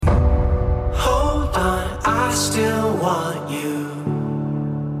I still want you.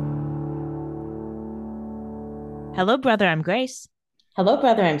 Hello, brother. I'm Grace. Hello,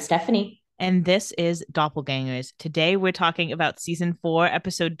 brother. I'm Stephanie. And this is Doppelgangers. Today, we're talking about season 4,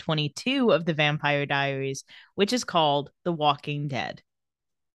 episode 22 of The Vampire Diaries, which is called The Walking Dead.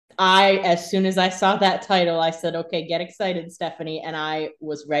 As soon as I saw that title, I said, okay, get excited, Stephanie. And I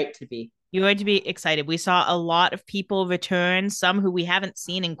was right to be. You're going to be excited. We saw a lot of people return, some who we haven't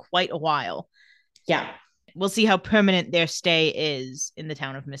seen in quite a while. Yeah. We'll see how permanent their stay is in the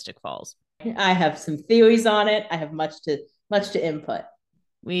town of Mystic Falls. I have some theories on it. I have much to input.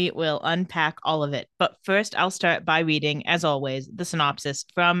 We will unpack all of it. But first, I'll start by reading, as always, the synopsis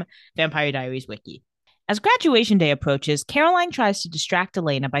from Vampire Diaries Wiki. As graduation day approaches, Caroline tries to distract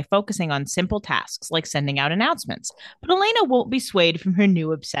Elena by focusing on simple tasks like sending out announcements, but Elena won't be swayed from her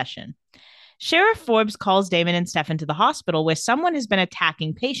new obsession. Sheriff Forbes calls Damon and Stefan to the hospital where someone has been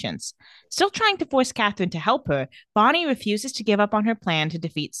attacking patients. Still trying to force Catherine to help her, Bonnie refuses to give up on her plan to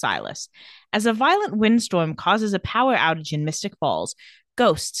defeat Silas. As a violent windstorm causes a power outage in Mystic Falls,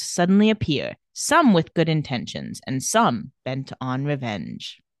 ghosts suddenly appear, some with good intentions and some bent on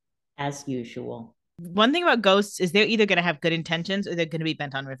revenge. As usual. One thing about ghosts is they're either going to have good intentions or they're going to be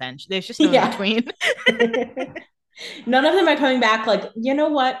bent on revenge. There's just no in between. None of them are coming back like, you know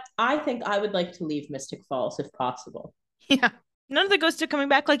what? I think I would like to leave Mystic Falls if possible. Yeah. None of the ghosts are coming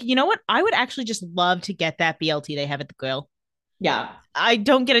back like, you know what? I would actually just love to get that BLT they have at the grill. Yeah. I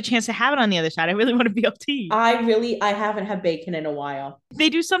don't get a chance to have it on the other side. I really want a BLT. I haven't had bacon in a while. They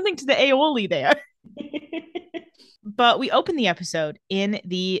do something to the aioli there. But we open the episode in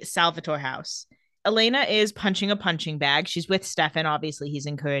the Salvatore house. Elena is punching a punching bag. She's with Stefan. Obviously, he's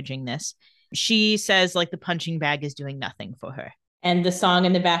encouraging this. She says, like, the punching bag is doing nothing for her. And the song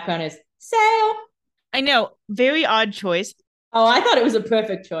in the background is Sail. I know. Very odd choice. Oh, I thought it was a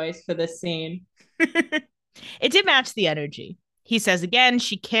perfect choice for this scene. It did match the energy. He says again,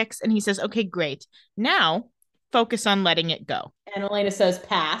 she kicks, and he says, okay, great. Now, focus on letting it go. And Elena says,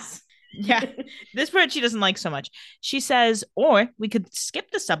 pass. Yeah, this part she doesn't like so much. She says, or we could skip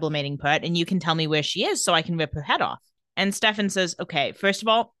the sublimating part and you can tell me where she is so I can rip her head off. And Stefan says, okay, first of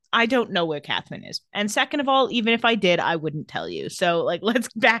all, I don't know where Catherine is. And second of all, even if I did, I wouldn't tell you. So, like, let's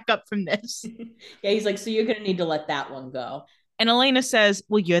back up from this. Yeah, he's like, so you're going to need to let that one go. And Elena says,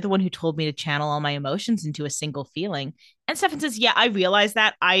 well, you're the one who told me to channel all my emotions into a single feeling. And Stefan says, yeah, I realize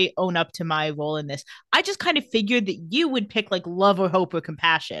that. I own up to my role in this. I just kind of figured that you would pick like love or hope or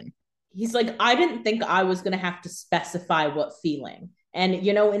compassion. He's like, I didn't think I was going to have to specify what feeling. And,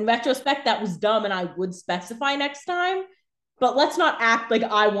 you know, in retrospect, that was dumb and I would specify next time. But let's not act like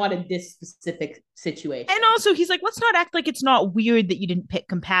I wanted this specific situation. And also, he's like, let's not act like it's not weird that you didn't pick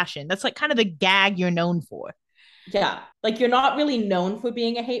compassion. That's like kind of the gag you're known for. Yeah. Like you're not really known for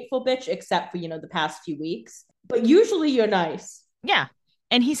being a hateful bitch, except for, you know, the past few weeks. But usually you're nice. Yeah.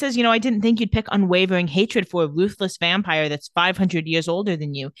 And he says, you know, I didn't think you'd pick unwavering hatred for a ruthless vampire that's 500 years older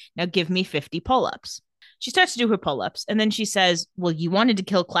than you. Now give me 50 pull-ups. She starts to do her pull-ups. And then she says, well, you wanted to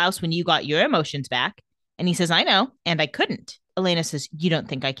kill Klaus when you got your emotions back. And he says, I know, and I couldn't. Elena says, you don't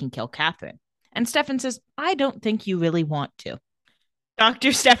think I can kill Catherine. And Stefan says, I don't think you really want to.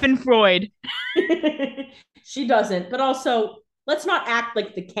 Dr. Stefan Freud. She doesn't. But also, let's not act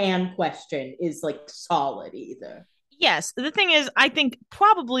like the can question is like solid either. Yes. The thing is, I think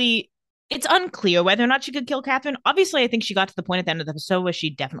probably it's unclear whether or not she could kill Catherine. Obviously, I think she got to the point at the end of the episode where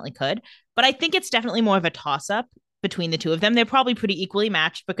she definitely could. But I think it's definitely more of a toss-up between the two of them. They're probably pretty equally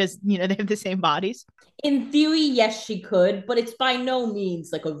matched because, you know, they have the same bodies. In theory, yes, she could, but it's by no means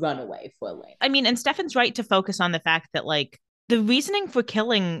like a runaway for Elena. I mean, and Stefan's right to focus on the fact that, like, the reasoning for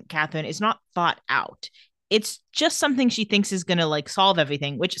killing Catherine is not thought out. It's just something she thinks is going to, like, solve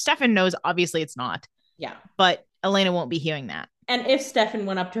everything, which Stefan knows obviously it's not. Yeah. But Elena won't be hearing that. And if Stefan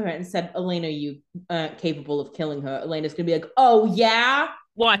went up to her and said, Elena, you capable of killing her, Elena's going to be like, oh, yeah?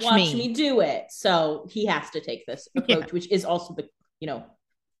 Watch me do it. So he has to take this approach, which is also the, you know,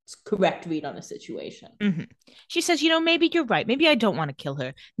 correct read on the situation. Mm-hmm. She says, you know, maybe you're right. Maybe I don't want to kill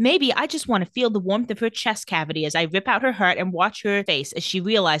her. Maybe I just want to feel the warmth of her chest cavity as I rip out her heart and watch her face as she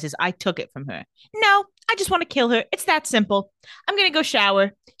realizes I took it from her. No, I just want to kill her. It's that simple. I'm going to go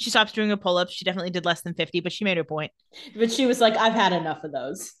shower. She stops doing her pull-ups. She definitely did less than 50, but she made her point. But she was like, I've had enough of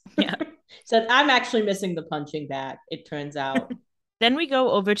those. Yeah. So I'm actually missing the punching bag, it turns out. Then we go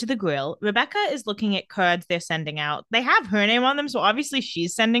over to the grill. Rebecca is looking at cards they're sending out. They have her name on them, so obviously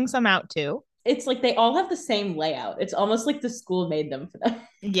she's sending some out too. It's like they all have the same layout. It's almost like the school made them for them.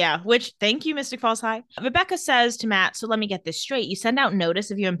 Yeah, which, thank you, Mystic Falls High. Rebecca says to Matt, so let me get this straight. You send out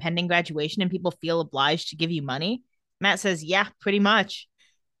notice of your impending graduation and people feel obliged to give you money? Matt says, yeah, pretty much.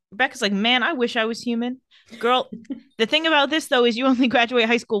 Rebecca's like, man, I wish I was human. Girl, the thing about this, though, is you only graduate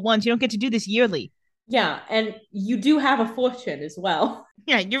high school once. You don't get to do this yearly. Yeah, and you do have a fortune as well.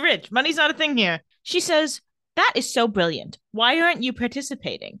 Yeah, you're rich. Money's not a thing here. She says, that is so brilliant. Why aren't you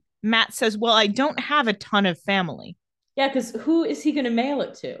participating? Matt says, well, I don't have a ton of family. Yeah, because who is he going to mail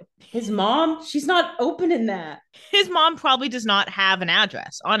it to? His mom? She's not opening that. His mom probably does not have an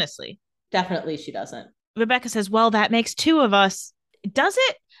address, honestly. Definitely she doesn't. Rebecca says, well, that makes two of us. Does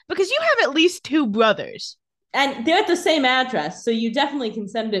it? Because you have at least two brothers. And they're at the same address, so you definitely can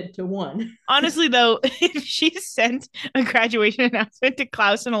send it to one. Honestly, though, if she sent a graduation announcement to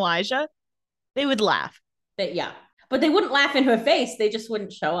Klaus and Elijah, they would laugh. Yeah. But they wouldn't laugh in her face. They just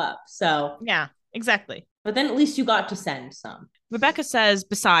wouldn't show up. So, yeah, exactly. But then at least you got to send some. Rebecca says,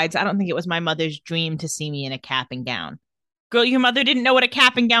 besides, I don't think it was my mother's dream to see me in a cap and gown. Girl, your mother didn't know what a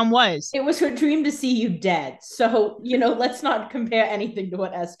cap and gown was. It was her dream to see you dead. So, let's not compare anything to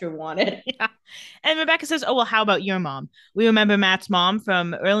what Esther wanted. Yeah. And Rebecca says, oh, well, how about your mom? We remember Matt's mom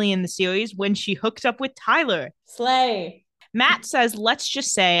from early in the series when she hooked up with Tyler. Slay. Matt says, let's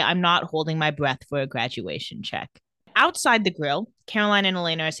just say I'm not holding my breath for a graduation check. Outside the grill, Caroline and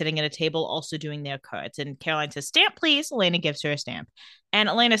Elena are sitting at a table also doing their cards. And Caroline says, stamp, please. Elena gives her a stamp. And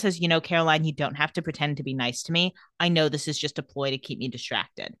Elena says, Caroline, you don't have to pretend to be nice to me. I know this is just a ploy to keep me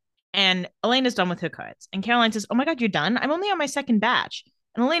distracted. And Elena's done with her cards. And Caroline says, oh my God, you're done? I'm only on my second batch.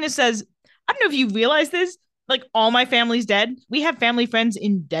 And Elena says, I don't know if you realize this. Like, all my family's dead. We have family friends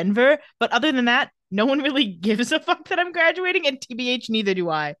in Denver. But other than that, no one really gives a fuck that I'm graduating. And TBH, neither do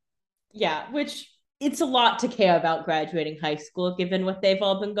I. Yeah, which... it's a lot to care about graduating high school, given what they've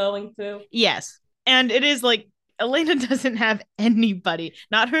all been going through. Yes. And it is like, Elena doesn't have anybody,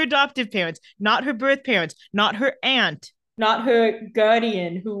 not her adoptive parents, not her birth parents, not her aunt. Not her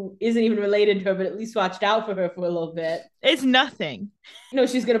guardian, who isn't even related to her, but at least watched out for her for a little bit. It's nothing.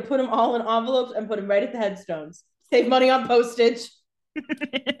 She's going to put them all in envelopes and put them right at the headstones. Save money on postage.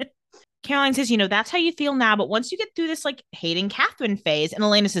 Caroline says, that's how you feel now, but once you get through this, like, hating Catherine phase, and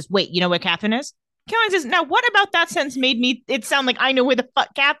Elena says, wait, you know where Catherine is? Caroline says, now what about that sentence made it sound like I know where the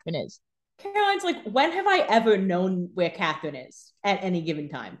fuck Catherine is? Caroline's like, when have I ever known where Catherine is at any given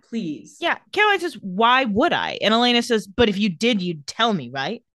time? Please. Yeah. Caroline says, why would I? And Elena says, but if you did, you'd tell me,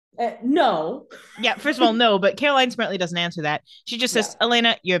 right? No. Yeah, first of all, no, but Caroline smartly doesn't answer that. She just says,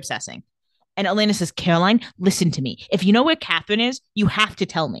 Elena, you're obsessing. And Elena says, Caroline, listen to me. If you know where Catherine is, you have to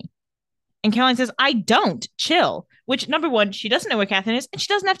tell me. And Caroline says, I don't. Chill. Which, number one, she doesn't know where Catherine is, and she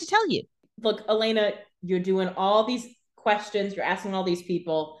doesn't have to tell you. Look, Elena, you're doing all these questions. You're asking all these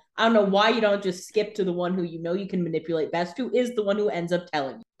people. I don't know why you don't just skip to the one who you can manipulate best, who is the one who ends up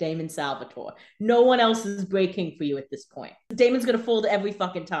telling you, Damon Salvatore. No one else is breaking for you at this point. Damon's going to fold every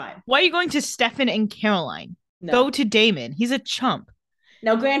fucking time. Why are you going to Stefan and Caroline? No. Go to Damon. He's a chump.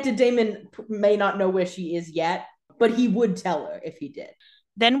 Now, granted, Damon may not know where she is yet, but he would tell her if he did.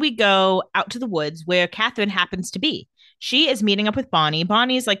 Then we go out to the woods where Catherine happens to be. She is meeting up with Bonnie.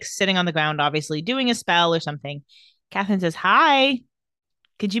 Bonnie is like sitting on the ground, obviously doing a spell or something. Catherine says, hi.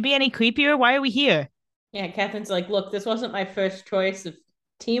 Could you be any creepier? Why are we here? Yeah, Catherine's like, look, this wasn't my first choice of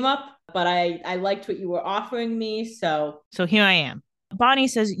team up, but I liked what you were offering me, so here I am. Bonnie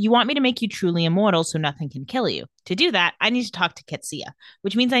says, you want me to make you truly immortal so nothing can kill you. To do that, I need to talk to Ketsia,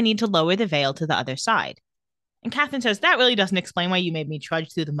 which means I need to lower the veil to the other side. And Catherine says, that really doesn't explain why you made me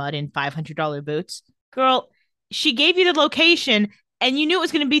trudge through the mud in $500 boots. Girl, she gave you the location and you knew it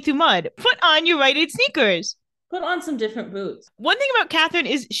was going to be through mud. Put on your Rite Aid sneakers. Put on some different boots. One thing about Catherine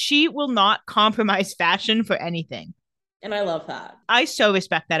is she will not compromise fashion for anything. And I love that. I so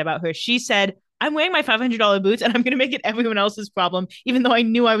respect that about her. She said, I'm wearing my $500 boots and I'm going to make it everyone else's problem, even though I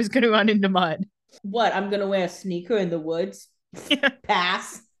knew I was going to run into mud. What? I'm going to wear a sneaker in the woods?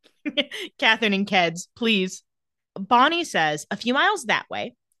 Pass. Catherine and Keds, please. Bonnie says, a few miles that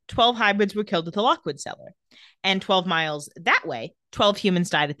way, 12 hybrids were killed at the Lockwood cellar. And 12 miles that way, 12 humans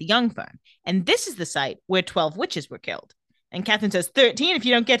died at the Young farm. And this is the site where 12 witches were killed. And Catherine says, 13 if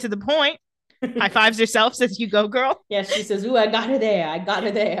you don't get to the point. High fives herself, says, you go, girl. Yeah, she says, ooh, I got her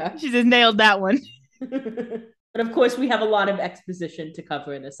there. She says, nailed that one. But of course, we have a lot of exposition to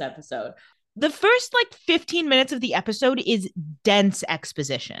cover in this episode. The first 15 minutes of the episode is dense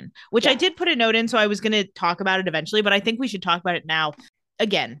exposition, which I did put a note in, so I was going to talk about it eventually, but I think we should talk about it now.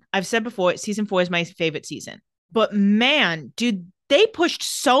 Again, I've said before, season 4 is my favorite season. But man, dude, they pushed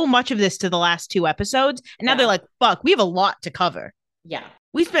so much of this to the last 2 episodes, and now they're like, fuck, we have a lot to cover. Yeah.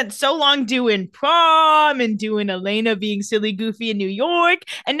 We spent so long doing prom and doing Elena being silly goofy in New York,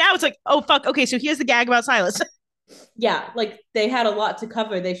 and now it's like, oh, fuck, okay, so here's the gag about Silas. Yeah, they had a lot to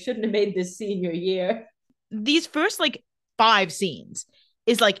cover. They shouldn't have made this senior year. These first 5 scenes,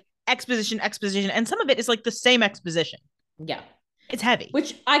 is like exposition, and some of it is like the same exposition. Yeah. It's heavy.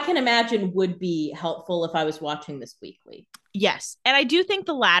 Which I can imagine would be helpful if I was watching this weekly. Yes. And I do think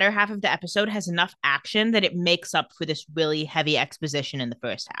the latter half of the episode has enough action that it makes up for this really heavy exposition in the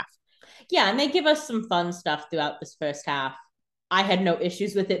first half. Yeah, and they give us some fun stuff throughout this first half. I had no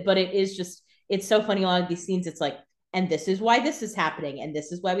issues with it, but it is just, it's so funny. A lot of these scenes, it's like, and this is why this is happening, and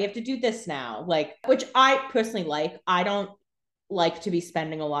this is why we have to do this now. Like, which I personally like. I don't like to be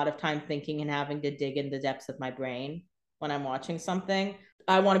spending a lot of time thinking and having to dig in the depths of my brain when I'm watching something.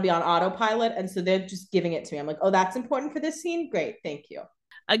 I want to be on autopilot. And so they're just giving it to me. I'm like, oh, that's important for this scene. Great. Thank you.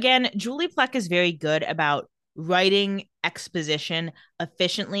 Again, Julie Plec is very good about writing exposition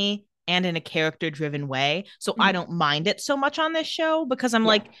efficiently and in a character-driven way. So I don't mind it so much on this show because I'm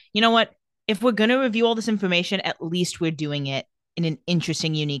like, you know what? If we're going to review all this information, at least we're doing it in an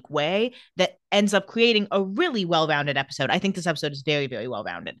interesting, unique way that ends up creating a really well-rounded episode. I think this episode is very, very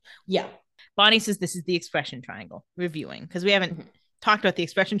well-rounded. Yeah. Bonnie says this is the expression triangle reviewing because we haven't talked about the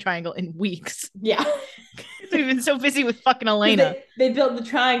expression triangle in weeks. Yeah. We've been so busy with fucking Elena. They built the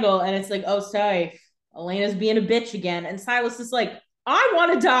triangle and it's like, oh, sorry, Elena's being a bitch again. And Silas is like, I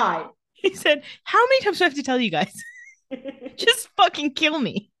want to die. He said, how many times do I have to tell you guys? Just fucking kill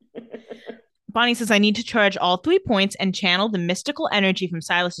me. Bonnie says, I need to charge all 3 points and channel the mystical energy from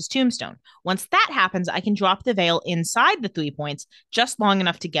Silas's tombstone. Once that happens, I can drop the veil inside the 3 points just long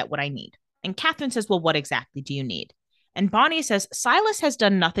enough to get what I need. And Catherine says, well, what exactly do you need? And Bonnie says, Silas has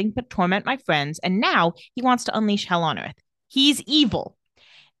done nothing but torment my friends, and now he wants to unleash hell on earth. He's evil.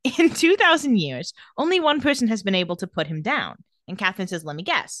 In 2,000 years, only one person has been able to put him down. And Catherine says, let me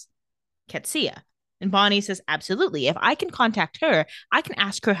guess. Qetsiyah. And Bonnie says, absolutely. If I can contact her, I can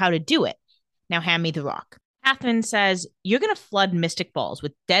ask her how to do it. Now hand me the rock. Catherine says, you're going to flood Mystic Falls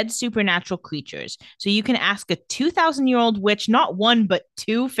with dead supernatural creatures, so you can ask a 2,000-year-old witch not 1 but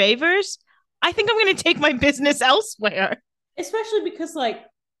 2 favors? I think I'm going to take my business elsewhere. Especially because, like,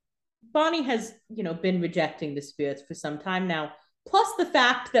 Bonnie has, been rejecting the spirits for some time now. Plus the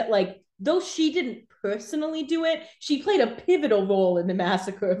fact that, like, though she didn't personally do it, she played a pivotal role in the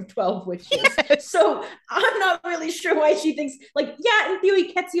massacre of 12 witches. Yes. So I'm not really sure why she thinks, like, yeah, in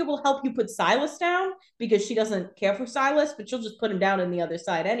theory, Qetsiyah will help you put Silas down because she doesn't care for Silas, but she'll just put him down on the other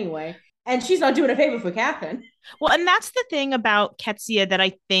side anyway. And she's not doing a favor for Catherine. Well, and that's the thing about Qetsiyah that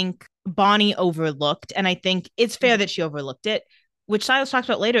I think Bonnie overlooked, and I think it's fair that she overlooked it, which Silas talks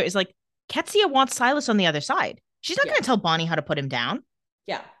about later, is like, Qetsiyah wants Silas on the other side. She's not going to tell Bonnie how to put him down.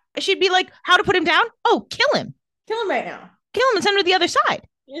 Yeah. She'd be like, how to put him down? Oh, kill him. Kill him right now. Kill him and send him to the other side.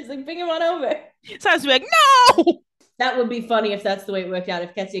 He's like, bring him on over. Silas would be like, no! That would be funny if that's the way it worked out,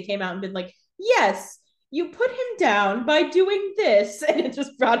 if Qetsiyah came out and been like, yes, you put him down by doing this, and it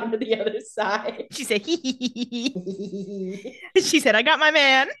just brought him to the other side. She said, hee. She said, I got my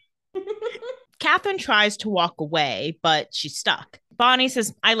man. Catherine tries to walk away, but she's stuck. Bonnie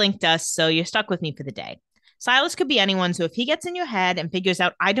says, I linked us, so you're stuck with me for the day. Silas could be anyone, so if he gets in your head and figures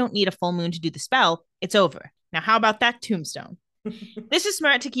out I don't need a full moon to do the spell, it's over. Now, how about that tombstone? This is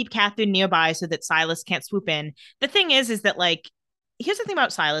smart to keep Catherine nearby so that Silas can't swoop in. The thing is that, like, here's the thing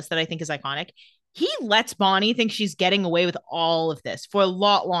about Silas that I think is iconic. He lets Bonnie think she's getting away with all of this for a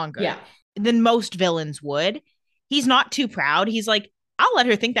lot longer than most villains would. He's not too proud. He's like, I'll let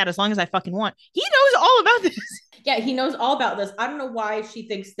her think that as long as I fucking want. He knows all about this. Yeah, he knows all about this. I don't know why she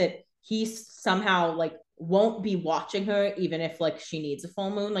thinks that he somehow, like, won't be watching her even if, like, she needs a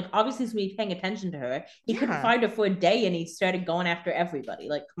full moon. Like, obviously he's be paying attention to her. He couldn't find her for a day and he started going after everybody.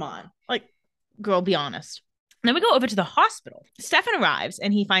 Like, come on. Like, girl, be honest. Then we go over to the hospital. Stefan arrives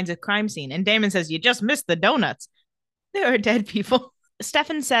and he finds a crime scene and Damon says, you just missed the donuts. There are dead people.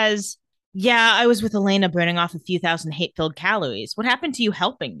 Stefan says, yeah, I was with Elena burning off a few thousand hate-filled calories. What happened to you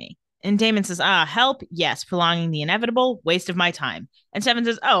helping me? And Damon says, help? Yes, prolonging the inevitable, waste of my time. And Stefan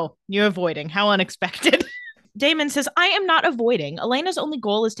says, oh, you're avoiding. How unexpected. Damon says, I am not avoiding. Elena's only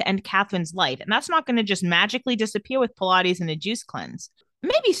goal is to end Catherine's life, and that's not going to just magically disappear with Pilates and a juice cleanse.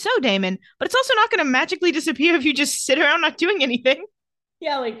 Maybe so, Damon, but it's also not going to magically disappear if you just sit around not doing anything.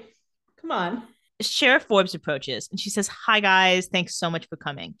 Yeah, like, come on. Sheriff Forbes approaches, and she says, hi, guys. Thanks so much for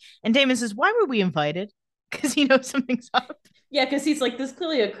coming. And Damon says, why were we invited? Because he knows something's up. Yeah, because he's like, there's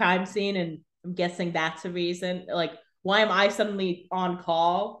clearly a crime scene, and I'm guessing that's a reason. Like, why am I suddenly on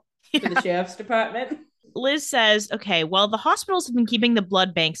call for the sheriff's department? Liz says, okay, well, the hospitals have been keeping the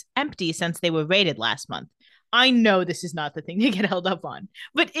blood banks empty since they were raided last month. I know this is not the thing to get held up on,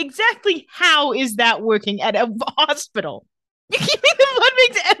 but exactly how is that working at a hospital? You're keeping the blood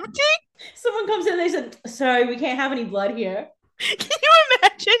banks empty? Someone comes in and they said, sorry, we can't have any blood here. Can you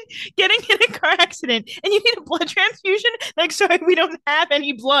imagine getting in a car accident and you need a blood transfusion? Like, sorry, we don't have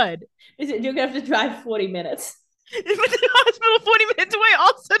any blood. You're gonna have to drive 40 minutes. But the hospital 40 minutes away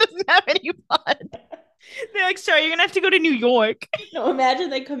also doesn't have any blood. They're like, sorry, you're gonna have to go to New York. No, imagine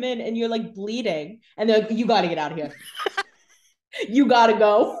they come in and you're like bleeding, and they're like, you gotta get out of here. You gotta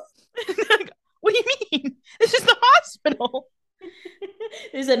go. Like, what do you mean? This is the hospital.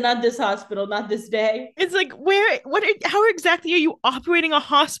 They said, not this hospital, not this day. It's like, how exactly are you operating a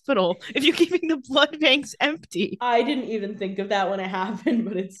hospital if you're keeping the blood banks empty? I didn't even think of that when it happened,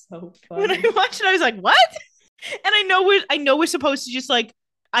 but it's so funny. When I watched it, I was like, what? And I know we're supposed to just like,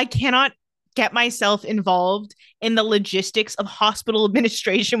 I cannot get myself involved in the logistics of hospital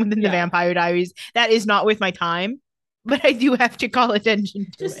administration within the Vampire Diaries. That is not worth my time, but I do have to call attention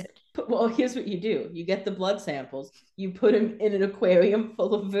to it. Well, here's what you do. You get the blood samples. You put them in an aquarium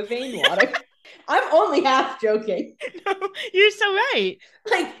full of vervain water. I'm only half joking. No, you're so right.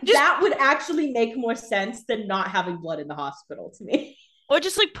 Like, that would actually make more sense than not having blood in the hospital to me. Or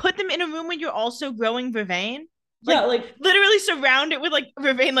just like put them in a room where you're also growing vervain. Yeah, like literally surround it with like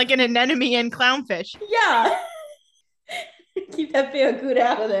vervain, like an anemone and clownfish. Yeah. Keep that barracuda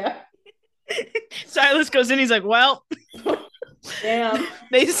out of there. Silas goes in, he's like, well, damn,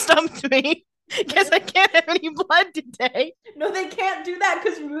 they stumped me. Guess I can't have any blood today. No, they can't do that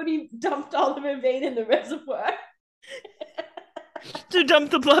because Rudy dumped all the vervain in the reservoir. To dump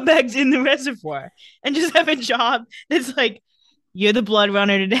the blood bags in the reservoir and just have a job that's like, you're the blood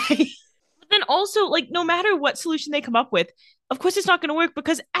runner today. But then also, like, no matter what solution they come up with, of course it's not going to work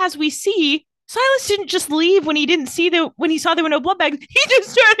because as we see, Silas didn't just leave when he saw there were no blood bags. He just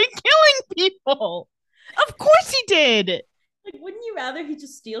started killing people. Of course he did. Like, wouldn't you rather he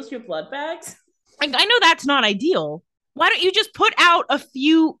just steals your blood bags? Like, I know that's not ideal. Why don't you just why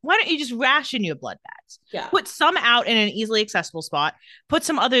don't you just ration your blood bags? Yeah. Put some out in an easily accessible spot, put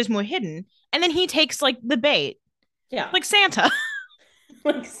some others more hidden, and then he takes like the bait. Yeah. Like Santa.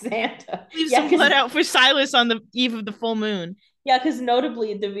 Like Santa. Leave some blood out for Silas on the eve of the full moon. Yeah, because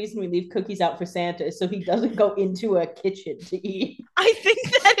notably, the reason we leave cookies out for Santa is so he doesn't go into a kitchen to eat. I think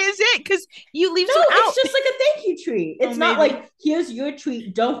that is it, because you leave some out. It's just like a thank you treat. It's not like, here's your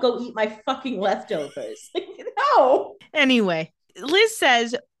treat, don't go eat my fucking leftovers. No. Anyway, Liz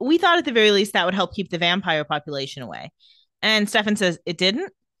says, we thought at the very least that would help keep the vampire population away. And Stefan says, it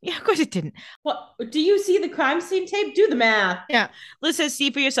didn't? Yeah, of course it didn't. What? Do you see the crime scene tape? Do the math. Yeah. Liz says,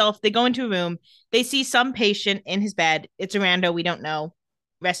 see for yourself. They go into a room. They see some patient in his bed. It's a rando. We don't know.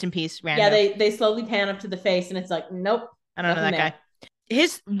 Rest in peace, rando. Yeah, they slowly pan up to the face and it's like, nope. I don't know that guy.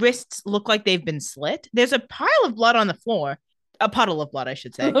 His wrists look like they've been slit. There's a pile of blood on the floor. A puddle of blood, I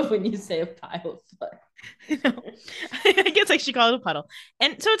should say. I love when you say a pile of blood. No. I guess I should call it a puddle.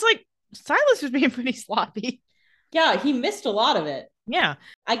 And so it's like, Silas was being pretty sloppy. Yeah, he missed a lot of it. Yeah.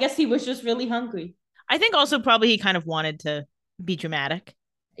 I guess he was just really hungry. I think also probably he kind of wanted to be dramatic.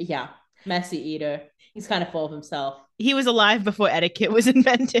 Yeah. Messy eater. He's kind of full of himself. He was alive before etiquette was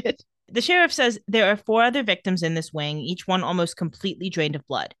invented. The sheriff says there are 4 other victims in this wing, each one almost completely drained of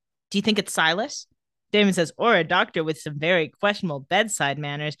blood. Do you think it's Silas? Damon says, or a doctor with some very questionable bedside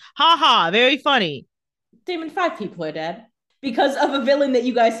manners. Ha ha, very funny. Damon, 5 people are dead because of a villain that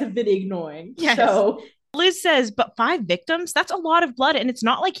you guys have been ignoring. Yes. So Liz says, but 5 victims? That's a lot of blood, and it's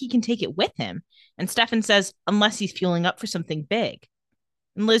not like he can take it with him. And Stefan says, unless he's fueling up for something big.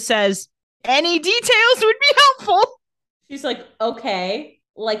 And Liz says, any details would be helpful. She's like, okay,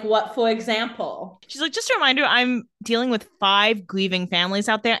 like what, for example? She's like, just a reminder, I'm dealing with 5 grieving families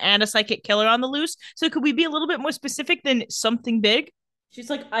out there and a psychic killer on the loose. So could we be a little bit more specific than something big? She's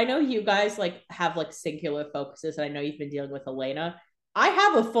like, I know you guys like have like singular focuses, and I know you've been dealing with Elena. I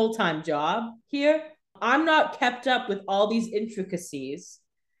have a full-time job here. I'm not kept up with all these intricacies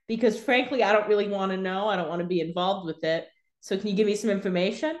because frankly, I don't really want to know. I don't want to be involved with it. So can you give me some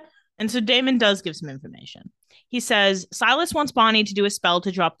information? And so Damon does give some information. He says, Silas wants Bonnie to do a spell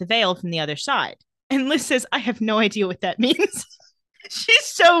to drop the veil from the other side. And Liz says, I have no idea what that means. She's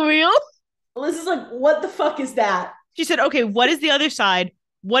so real. Liz is like, what the fuck is that? She said, okay, what is the other side?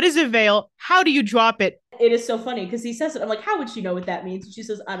 What is a veil? How do you drop it? It is so funny because he says it. I'm like, how would she know what that means? And she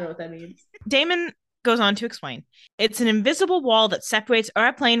says, I don't know what that means. Damon goes on to explain. It's an invisible wall that separates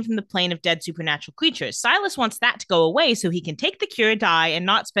our plane from the plane of dead supernatural creatures. Silas wants that to go away so he can take the cure, die, and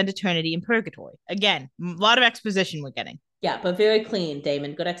not spend eternity in purgatory. Again, a lot of exposition we're getting. Yeah, but very clean,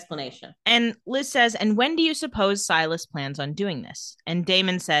 Damon. Good explanation. And Liz says, and when do you suppose Silas plans on doing this? And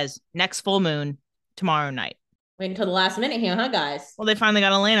Damon says, next full moon, tomorrow night. Wait until the last minute here, huh, guys? Well, they finally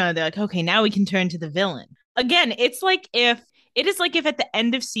got Elena. They're like, okay, now we can turn to the villain. Again, it is like if at the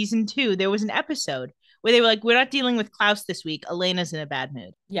end of season 2, there was an episode where they were like, we're not dealing with Klaus this week. Elena's in a bad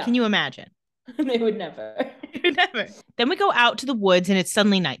mood. Yeah. Can you imagine? They would never. Never. Then we go out to the woods and it's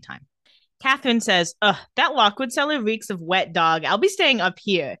suddenly nighttime. Catherine says, ugh, that Lockwood cellar reeks of wet dog. I'll be staying up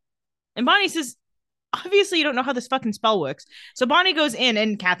here. And Bonnie says, obviously you don't know how this fucking spell works. So Bonnie goes in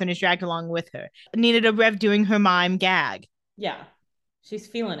and Catherine is dragged along with her. Needed a Rev doing her mime gag. Yeah. She's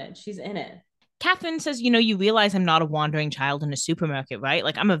feeling it. She's in it. Catherine says, you realize I'm not a wandering child in a supermarket, right?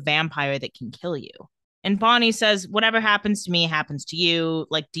 Like, I'm a vampire that can kill you. And Bonnie says, whatever happens to me happens to you.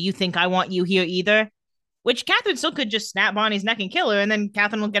 Like, do you think I want you here either? Which Catherine still could just snap Bonnie's neck and kill her, and then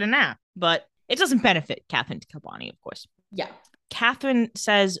Catherine will get a nap. But it doesn't benefit Catherine to kill Bonnie, of course. Yeah. Catherine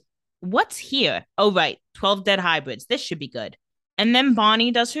says, what's here? Oh, right. 12 dead hybrids. This should be good. And then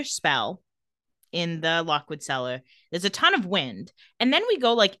Bonnie does her spell in the Lockwood cellar. There's a ton of wind. And then we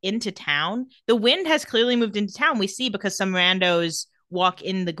go like into town. The wind has clearly moved into town. We see because some randos walk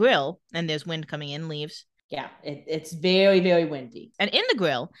in the grill and there's wind coming in, leaves. Yeah, it's very, very windy. And in the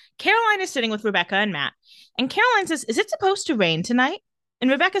grill, Caroline is sitting with Rebecca and Matt. And Caroline says, is it supposed to rain tonight?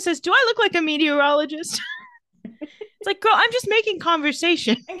 And Rebecca says, do I look like a meteorologist? It's like, girl, I'm just making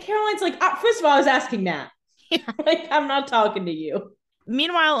conversation. And Caroline's like, first of all, I was asking Matt. Yeah. Like, I'm not talking to you.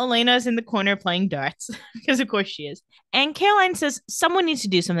 Meanwhile, Elena's in the corner playing darts, because of course she is. And Caroline says, someone needs to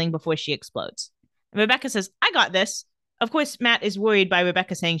do something before she explodes. And Rebecca says, I got this. Of course, Matt is worried by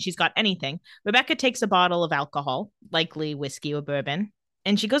Rebecca saying she's got anything. Rebecca takes a bottle of alcohol, likely whiskey or bourbon,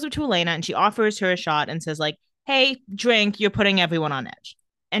 and she goes up to Elena and she offers her a shot and says, like, hey, drink, you're putting everyone on edge.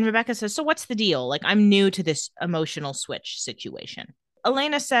 And Rebecca says, so what's the deal? Like, I'm new to this emotional switch situation.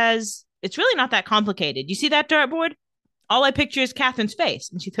 Elena says, it's really not that complicated. You see that dartboard? All I picture is Catherine's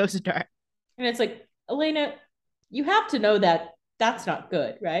face. And she throws a dart. And it's like, Elena, you have to know that that's not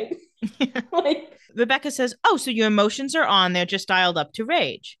good, right? Like, Rebecca says, oh, so your emotions are on. They're just dialed up to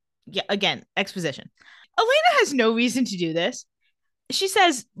rage. Yeah, again, exposition. Elena has no reason to do this. She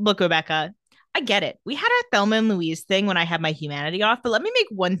says, look, Rebecca, I get it. We had our Thelma and Louise thing when I had my humanity off, but let me make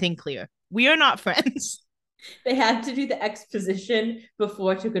one thing clear. We are not friends. They had to do the exposition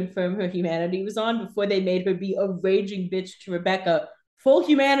before to confirm her humanity was on, before they made her be a raging bitch to Rebecca. Full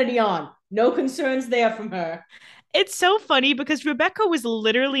humanity on. No concerns there from her. It's so funny because Rebecca was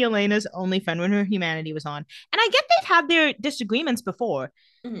literally Elena's only friend when her humanity was on. And I get they've had their disagreements before,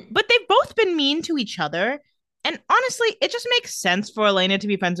 but they've both been mean to each other. And honestly, it just makes sense for Elena to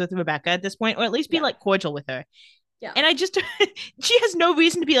be friends with Rebecca at this point, or at least be like cordial with her. Yeah. And I just, she has no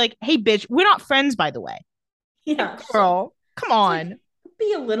reason to be like, hey, bitch, we're not friends, by the way. Yeah. Girl, come on. Like,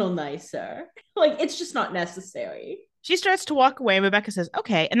 be a little nicer. Like, it's just not necessary. She starts to walk away. Rebecca says,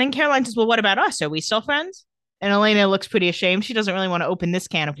 okay. And then Caroline says, well, what about us? Are we still friends? And Elena looks pretty ashamed. She doesn't really want to open this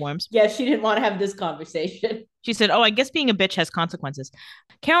can of worms. Yeah, she didn't want to have this conversation. She said, oh, I guess being a bitch has consequences.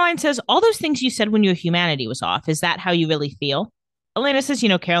 Caroline says, all those things you said when your humanity was off, is that how you really feel? Elena says,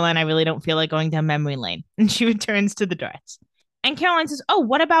 Caroline, I really don't feel like going down memory lane. And she returns to the darts. And Caroline says, oh,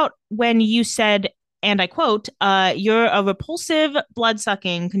 what about when you said, and I quote, you're a repulsive,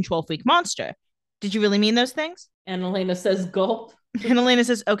 blood-sucking, control freak monster. Did you really mean those things? And Elena says, gulp. And Elena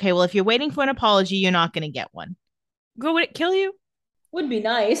says, okay, well, if you're waiting for an apology, you're not going to get one. Girl, would it kill you? Would be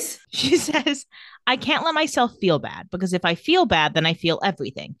nice. She says, I can't let myself feel bad, because if I feel bad, then I feel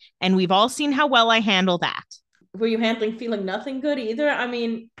everything. And we've all seen how well I handle that. Were you handling feeling nothing good either? I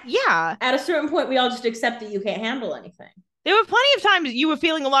mean, yeah. At a certain point, we all just accept that you can't handle anything. There were plenty of times you were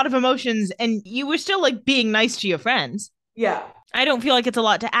feeling a lot of emotions and you were still like being nice to your friends. Yeah. I don't feel like it's a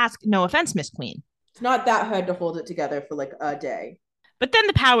lot to ask. No offense, Miss Queen. It's not that hard to hold it together for like a day. But then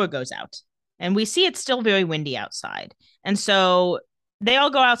the power goes out and we see it's still very windy outside. And so they all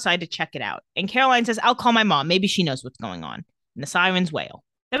go outside to check it out. And Caroline says, I'll call my mom. Maybe she knows what's going on. And the sirens wail.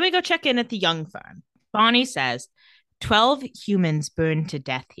 Then we go check in at the Young farm. Bonnie says, 12 humans burned to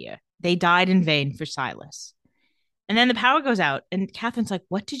death here. They died in vain for Silas. And then the power goes out and Catherine's like,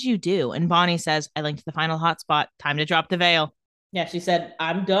 what did you do? And Bonnie says, I linked the final hotspot. Time to drop the veil. Yeah, she said,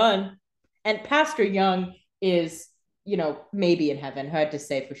 I'm done. And Pastor Young is, maybe in heaven. Hard to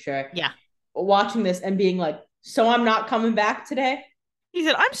say for sure. Yeah. Watching this and being like, so I'm not coming back today? He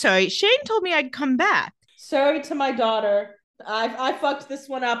said, I'm sorry. Shane told me I'd come back. Sorry to my daughter. I fucked this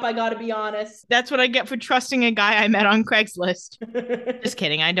one up. I gotta be honest. That's what I get for trusting a guy I met on Craigslist. Just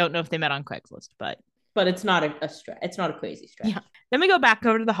kidding. I don't know if they met on Craigslist, but it's not a stretch. It's not a crazy stretch. Yeah. Then we go back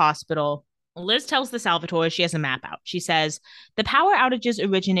over to the hospital. Liz tells the Salvatore she has a map out. She says, the power outages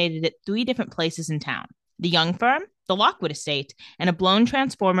originated at 3 different places in town. The Young farm, the Lockwood estate, and a blown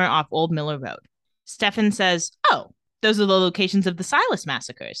transformer off Old Miller Road. Stefan says, oh, those are the locations of the Silas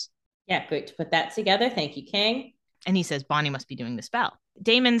massacres. Yeah, great to put that together. Thank you, King. And he says, Bonnie must be doing the spell.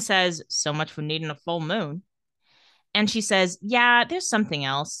 Damon says, so much for needing a full moon. And she says, yeah, there's something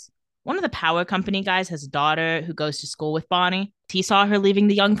else. One of the power company guys has a daughter who goes to school with Bonnie. He saw her leaving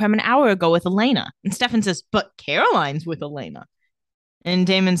the Young Prem an hour ago with Elena. And Stefan says, but Caroline's with Elena. And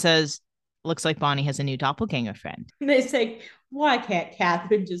Damon says, looks like Bonnie has a new doppelganger friend. They say, why can't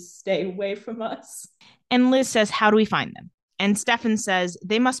Catherine just stay away from us? And Liz says, how do we find them? And Stefan says,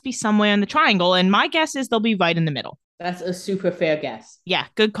 they must be somewhere in the triangle. And my guess is they'll be right in the middle. That's a super fair guess. Yeah,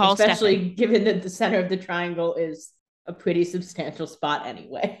 good call, especially Stefan. Given that the center of the triangle is a pretty substantial spot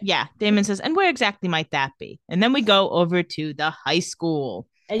anyway. Yeah, Damon says, and where exactly might that be? And then we go over to the high school.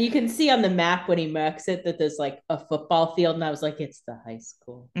 And you can see on the map when he marks it that there's like a football field. And I was like, it's the high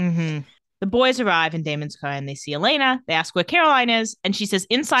school. Mm-hmm. The boys arrive in Damon's car and they see Elena. They ask where Caroline is. And she says,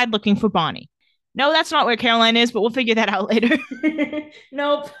 inside looking for Bonnie. No, that's not where Caroline is, but we'll figure that out later.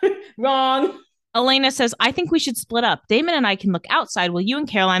 Nope, wrong. Elena says, I think we should split up. Damon and I can look outside while you and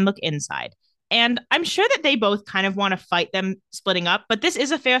Caroline look inside. And I'm sure that they both kind of want to fight them splitting up, but this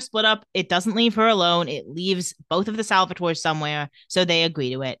is a fair split up. It doesn't leave her alone. It leaves both of the Salvatores somewhere, so they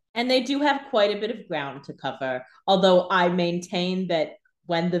agree to it. And they do have quite a bit of ground to cover, although I maintain that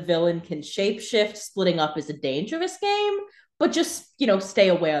when the villain can shapeshift, splitting up is a dangerous game, but just, stay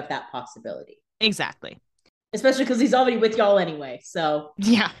aware of that possibility. Exactly. Especially because he's already with y'all anyway, so.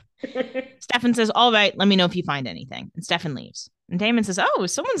 Yeah. Stefan says, all right, let me know if you find anything. And Stefan leaves. And Damon says, oh,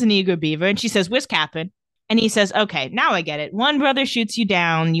 someone's an eager beaver. And she says, where's Catherine? And he says, okay, now I get it. One brother shoots you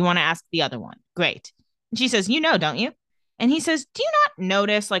down. You want to ask the other one. Great. And she says, you know, don't you? And he says, do you not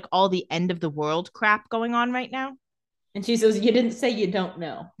notice like all the end of the world crap going on right now? And she says, you didn't say you don't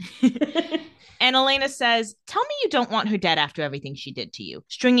know. And Elena says, tell me you don't want her dead after everything she did to you,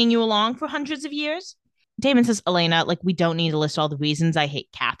 stringing you along for hundreds of years. Damon says, Elena, like, we don't need to list all the reasons I hate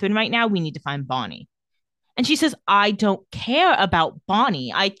Catherine right now. We need to find Bonnie. And she says, I don't care about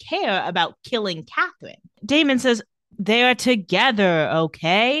Bonnie. I care about killing Catherine. Damon says, they're together,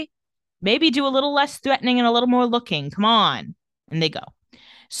 okay? Maybe do a little less threatening and a little more looking. Come on. And they go.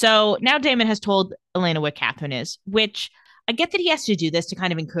 So now Damon has told Elena where Catherine is, which I get that he has to do this to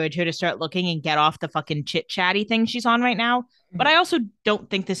kind of encourage her to start looking and get off the fucking chit-chatty thing she's on right now. But I also don't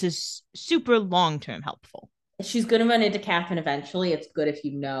think this is super long-term helpful. She's going to run into Catherine eventually. It's good if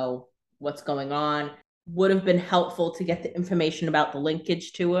you know what's going on. Would have been helpful to get the information about the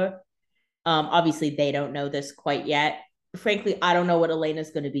linkage to her. Obviously, they don't know this quite yet. Frankly, I don't know what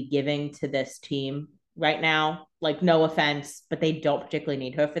Elena's going to be giving to this team right now. Like, no offense, but they don't particularly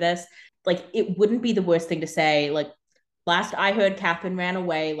need her for this. Like, it wouldn't be the worst thing to say. Like, last I heard, Catherine ran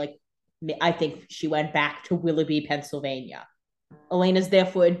away. Like, I think she went back to Willoughby, Pennsylvania. Elena's there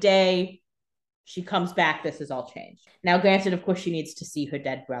for a day. She comes back. This has all changed. Now, granted, of course, she needs to see her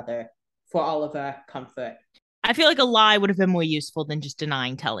dead brother for all of her comfort. I feel like a lie would have been more useful than just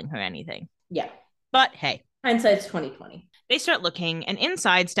denying telling her anything. Yeah. But hey. Hindsight's 2020. They start looking, and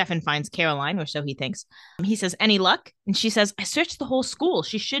inside, Stefan finds Caroline, or so he thinks. He says, any luck? And she says, I searched the whole school.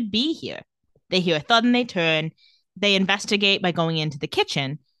 She should be here. They hear a thud and they turn. They investigate by going into the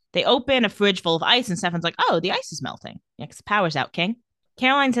kitchen. They open a fridge full of ice, and Stefan's like, oh, the ice is melting. Yeah, because the power's out, King.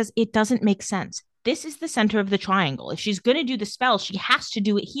 Caroline says, it doesn't make sense. This is the center of the triangle. If she's going to do the spell, she has to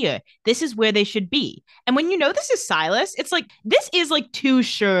do it here. This is where they should be. And when you know this is Silas, it's like, this is like too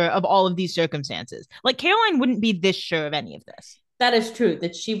sure of all of these circumstances. Like, Caroline wouldn't be this sure of any of this. That is true,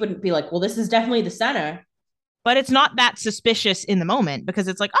 that she wouldn't be like, well, this is definitely the center. But it's not that suspicious in the moment because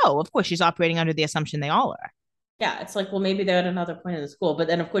it's like, oh, of course, she's operating under the assumption they all are. Yeah, it's like, well, maybe they're at another point in the school. But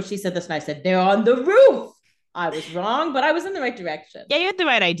then, of course, she said this, and I said, they're on the roof. I was wrong, but I was in the right direction. Yeah, you had the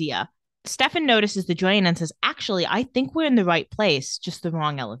right idea. Stefan notices the drain and says, actually, I think we're in the right place, just the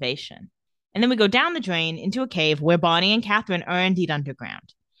wrong elevation. And then we go down the drain into a cave where Bonnie and Catherine are indeed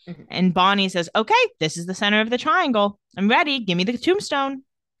underground. Mm-hmm. And Bonnie says, okay, this is the center of the triangle. I'm ready. Give me the tombstone.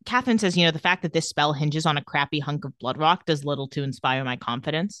 Catherine says, the fact that this spell hinges on a crappy hunk of blood rock does little to inspire my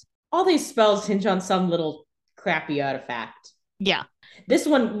confidence. All these spells hinge on some little crappy artifact. Yeah. This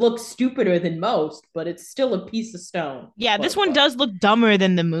one looks stupider than most, but it's still a piece of stone. Yeah, this one does look dumber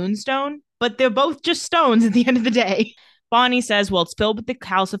than the moonstone, but they're both just stones at the end of the day. Bonnie says, well, it's filled with the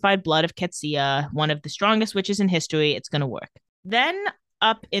calcified blood of Ketsia, one of the strongest witches in history. It's going to work. Then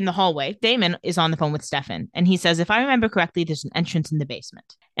up in the hallway, Damon is on the phone with Stefan, and he says, if I remember correctly, there's an entrance in the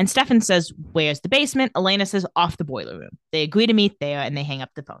basement. And Stefan says, where's the basement? Elena says, off the boiler room. They agree to meet there, and they hang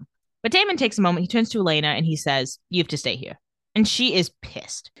up the phone. But Damon takes a moment. He turns to Elena, and he says, you have to stay here. And she is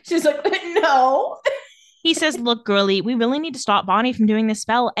pissed. She's like, no. He says, look, girlie, we really need to stop Bonnie from doing this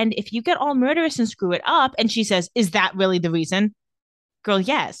spell. And if you get all murderous and screw it up, and she says, is that really the reason? Girl,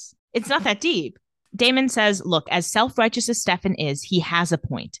 yes. It's not that deep. Damon says, look, as self-righteous as Stefan is, he has a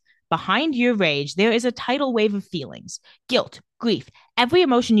point. Behind your rage, there is a tidal wave of feelings, guilt, grief, every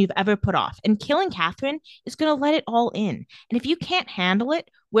emotion you've ever put off. And killing Catherine is going to let it all in. And if you can't handle it,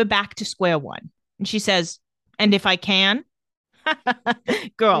 we're back to square one. And she says, and if I can?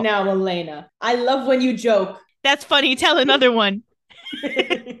 Girl. Now, Elena, I love when you joke. That's funny. Tell another one.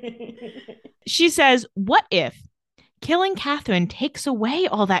 She says, what if killing Catherine takes away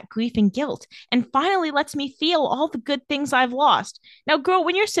all that grief and guilt and finally lets me feel all the good things I've lost? Now, girl,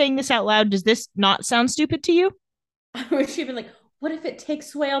 when you're saying this out loud, does this not sound stupid to you? Or she'd be like, what if it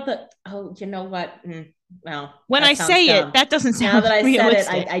takes away all the, oh, you know what? Well, when I say dumb. It, that doesn't sound now that I realistic.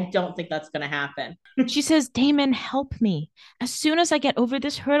 said it, I don't think that's going to happen. She says, Damon, help me. As soon as I get over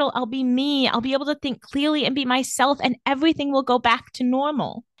this hurdle, I'll be me. I'll be able to think clearly and be myself, and everything will go back to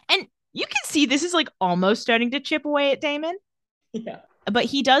normal. And you can see this is like almost starting to chip away at Damon. Yeah. But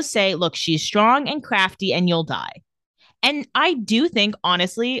he does say, look, she's strong and crafty and you'll die. And I do think,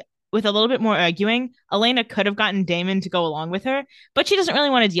 honestly, with a little bit more arguing, Elena could have gotten Damon to go along with her, but she doesn't really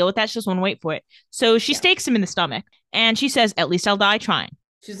want to deal with that. She just want to wait for it. So she stakes him in the stomach and she says, at least I'll die trying.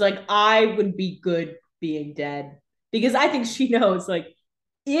 She's like, I would be good being dead. Because I think she knows, like,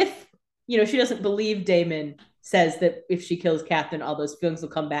 if, she doesn't believe Damon says that if she kills Catherine, all those feelings will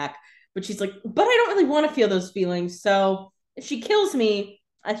come back. But she's like, but I don't really want to feel those feelings. So if she kills me,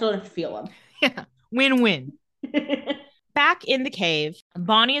 I still have to feel them. Yeah. Win-win. Back in the cave,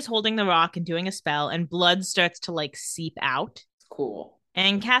 Bonnie is holding the rock and doing a spell, and blood starts to like seep out. Cool.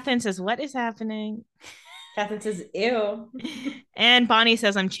 And Catherine says, what is happening? Catherine says, ew. And Bonnie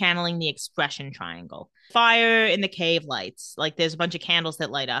says, I'm channeling the expression triangle. Fire in the cave lights. Like there's a bunch of candles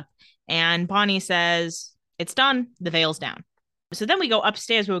that light up. And Bonnie says, it's done. The veil's down. So then we go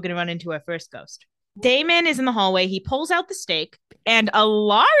upstairs where we're going to run into our first ghost. Damon is in the hallway. He pulls out the stake and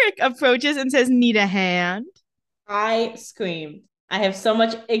Alaric approaches and says, need a hand? I screamed. I have so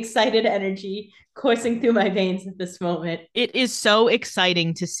much excited energy coursing through my veins at this moment. It is so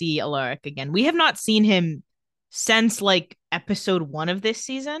exciting to see Alaric again. We have not seen him since like episode 1 of this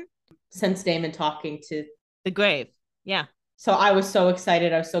season. Since Damon talking to the grave. Yeah. So I was so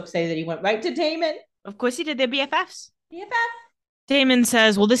excited. I was so excited that he went right to Damon. Of course he did. They're BFFs. BFF. Damon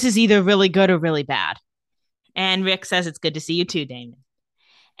says, well, this is either really good or really bad. And Rick says, it's good to see you too, Damon.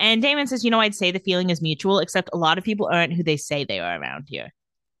 And Damon says, I'd say the feeling is mutual, except a lot of people aren't who they say they are around here.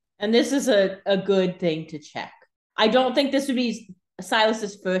 And this is a good thing to check. I don't think this would be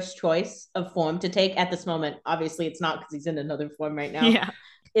Silas's first choice of form to take at this moment. Obviously, it's not because he's in another form right now. Yeah.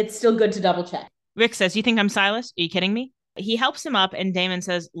 It's still good to double check. Rick says, you think I'm Silas? Are you kidding me? He helps him up, and Damon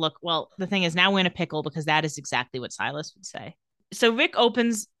says, look, well, the thing is, now we're in a pickle because that is exactly what Silas would say. So Rick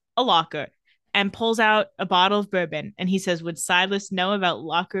opens a locker and pulls out a bottle of bourbon. And he says, would Silas know about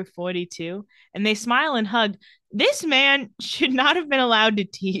locker 42? And they smile and hug. This man should not have been allowed to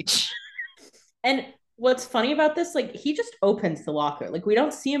teach. And what's funny about this, like, he just opens the locker. Like, we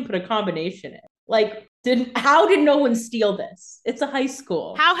don't see him put a combination in. Like, how did no one steal this? It's a high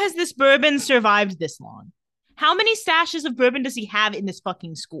school. How has this bourbon survived this long? How many stashes of bourbon does he have in this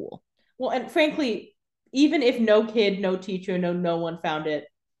fucking school? Well, and frankly, even if no kid, no teacher, no one found it,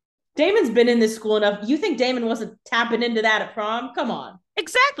 Damon's been in this school enough. You think Damon wasn't tapping into that at prom? Come on.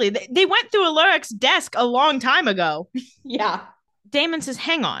 Exactly. They went through Alaric's desk a long time ago. Yeah. Damon says,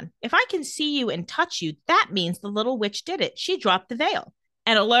 hang on. If I can see you and touch you, that means the little witch did it. She dropped the veil.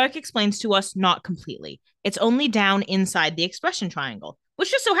 And Alaric explains to us not completely. It's only down inside the expression triangle,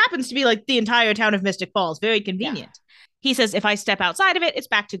 which just so happens to be like the entire town of Mystic Falls. Very convenient. Yeah. He says, if I step outside of it, it's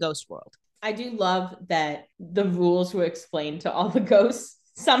back to Ghost World. I do love that the rules were explained to all the ghosts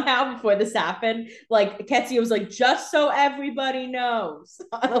somehow before this happened. Like, Ketsia was like, just so everybody knows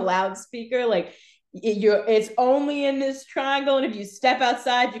on a loudspeaker, like, it's only in this triangle, and if you step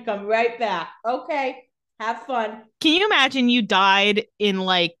outside, you come right back. Okay, have fun. Can you imagine you died in,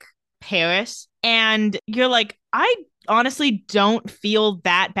 like, Paris, and you're like, I honestly don't feel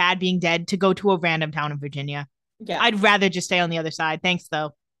that bad being dead to go to a random town in Virginia. Yeah. I'd rather just stay on the other side. Thanks,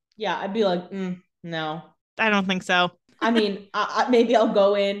 though. Yeah, I'd be like, no. I don't think so. I mean, maybe I'll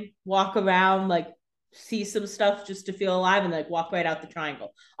go in, walk around, like, see some stuff just to feel alive, and like walk right out the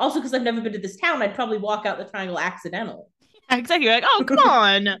triangle. Also, because I've never been to this town, I'd probably walk out the triangle accidentally. Yeah, exactly. You're like, oh, come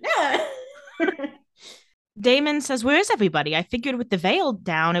on. Yeah. Damon says, where is everybody? I figured with the veil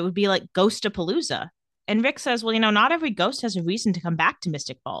down, it would be like Ghostapalooza. And Rick says, well, not every ghost has a reason to come back to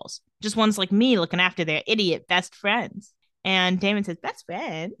Mystic Falls. Just ones like me looking after their idiot best friends. And Damon says, best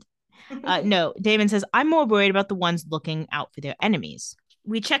friend? No, Damon says, I'm more worried about the ones looking out for their enemies.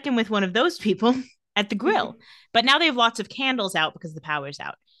 We check in with one of those people at the grill, but now they have lots of candles out because the power's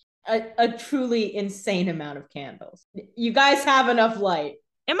out. A truly insane amount of candles. You guys have enough light.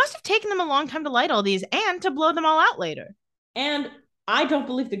 It must have taken them a long time to light all these and to blow them all out later. And I don't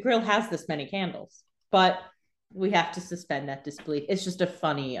believe the grill has this many candles, but we have to suspend that disbelief. It's just a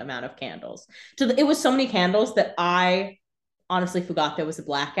funny amount of candles. It was so many candles that I honestly forgot there was a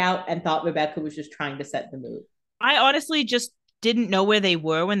blackout and thought Rebecca was just trying to set the mood. I honestly just didn't know where they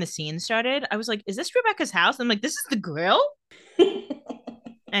were when the scene started. I was like, is this Rebecca's house? I'm like, this is the grill?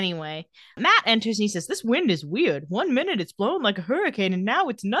 Anyway, Matt enters and he says, this wind is weird. 1 minute it's blowing like a hurricane and now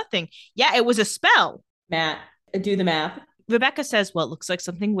it's nothing. Yeah, it was a spell. Matt, do the math. Rebecca says, well, it looks like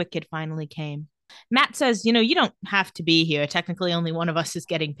something wicked finally came. Matt says, you don't have to be here. Technically, only one of us is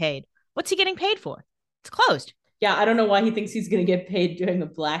getting paid. What's he getting paid for? It's closed. Yeah, I don't know why he thinks he's going to get paid during a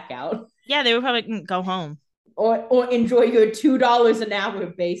blackout. Yeah, they were probably going to go home. Or enjoy your $2 an hour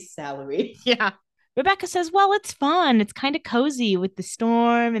base salary. Yeah. Rebecca says, well, it's fun. It's kind of cozy with the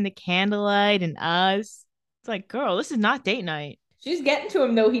storm and the candlelight and us. It's like, girl, this is not date night. She's getting to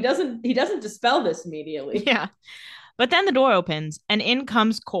him, though. He doesn't dispel this immediately. Yeah. But then the door opens and in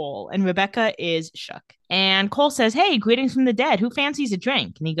comes Cole and Rebecca is shook. And Cole says, hey, greetings from the dead. Who fancies a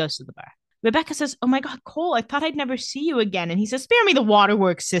drink? And he goes to the bar. Rebecca says, oh my God, Cole, I thought I'd never see you again. And he says, spare me the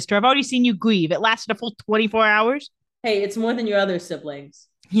waterworks, sister. I've already seen you grieve. It lasted a full 24 hours. Hey, it's more than your other siblings.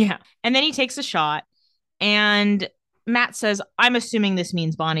 Yeah. And then he takes a shot and Matt says, I'm assuming this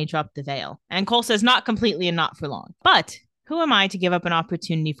means Bonnie dropped the veil. And Cole says, not completely and not for long. But who am I to give up an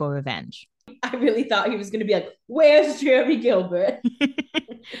opportunity for revenge? I really thought he was going to be like, where's Jeremy Gilbert?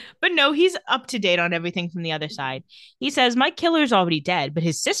 But no, he's up to date on everything from the other side. He says, my killer's already dead, but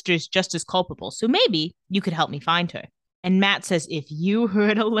his sister's just as culpable. So maybe you could help me find her. And Matt says, if you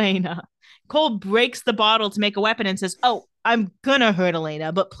hurt Elena. Cole breaks the bottle to make a weapon and says, oh, I'm gonna hurt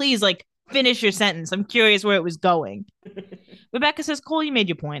Elena, but please, finish your sentence. I'm curious where it was going. Rebecca says, Cole, you made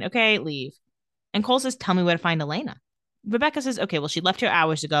your point. Okay, leave. And Cole says, tell me where to find Elena. Rebecca says, okay, well, she left here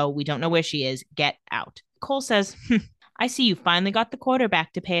hours ago. We don't know where she is. Get out. Cole says, I see you finally got the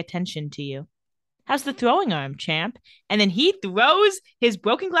quarterback to pay attention to you. How's the throwing arm, champ? And then he throws his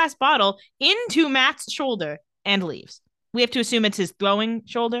broken glass bottle into Matt's shoulder and leaves. We have to assume it's his throwing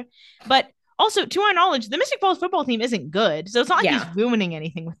shoulder. But also, to our knowledge, the Mystic Falls football team isn't good. So it's not like he's ruining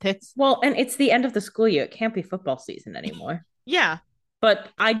anything with this. Well, and it's the end of the school year. It can't be football season anymore. Yeah. But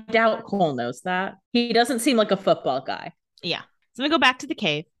I doubt Cole knows that. He doesn't seem like a football guy. Yeah. So we go back to the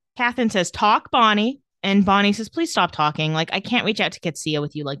cave. Catherine says, talk, Bonnie. And Bonnie says, please stop talking. I can't reach out to Kitsia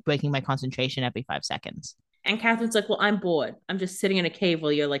with you, breaking my concentration every 5 seconds. And Catherine's like, well, I'm bored. I'm just sitting in a cave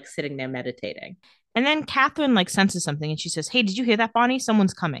while you're, sitting there meditating. And then Catherine, senses something and she says, hey, did you hear that, Bonnie?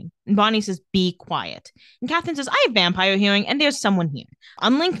 Someone's coming. And Bonnie says, be quiet. And Catherine says, I have vampire hearing and there's someone here.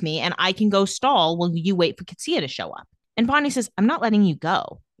 Unlink me and I can go stall while you wait for Kitsia to show up. And Bonnie says, I'm not letting you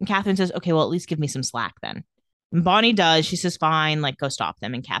go. And Catherine says, okay, well, at least give me some slack then. And Bonnie does. She says, fine, go stop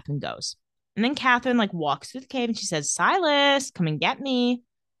them. And Catherine goes. And then Catherine, walks through the cave and she says, Silas, come and get me.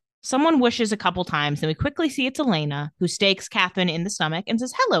 Someone wishes a couple times. And we quickly see it's Elena, who stakes Catherine in the stomach and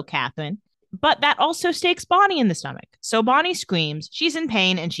says, hello, Catherine. But that also stakes Bonnie in the stomach. So Bonnie screams. She's in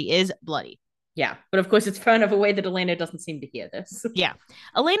pain and she is bloody. Yeah, but of course it's fun of a way that Elena doesn't seem to hear this. Yeah.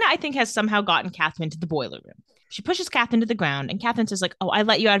 Elena, I think, has somehow gotten Catherine to the boiler room. She pushes Catherine to the ground, and Catherine says, oh, I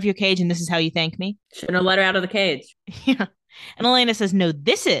let you out of your cage, and this is how you thank me? Shouldn't have let her out of the cage. Yeah. And Elena says, no,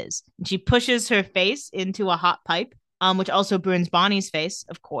 this is. And she pushes her face into a hot pipe, which also burns Bonnie's face,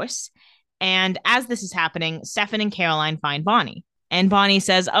 of course. And as this is happening, Stefan and Caroline find Bonnie. And Bonnie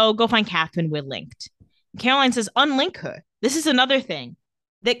says, oh, go find Catherine, we're linked. Caroline says, unlink her. This is another thing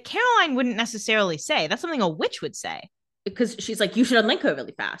that Caroline wouldn't necessarily say. That's something a witch would say. Because she's like, you should unlink her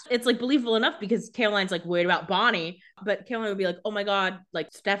really fast. It's believable enough because Caroline's worried about Bonnie, but Caroline would be like, oh my God,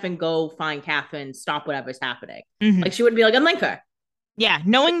 Stefan, go find Catherine, stop whatever's happening. Mm-hmm. She wouldn't be like, unlink her. Yeah,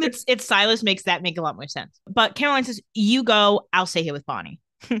 knowing that it's Silas makes that make a lot more sense. But Caroline says, you go, I'll stay here with Bonnie.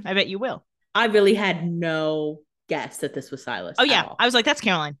 I bet you will. I really had no guess that this was Silas. Oh yeah, I was like, that's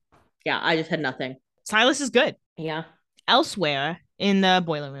Caroline. Yeah, I just had nothing. Silas is good. Yeah. Elsewhere in the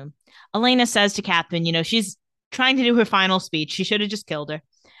boiler room, Elena says to Catherine, she's trying to do her final speech. She should have just killed her.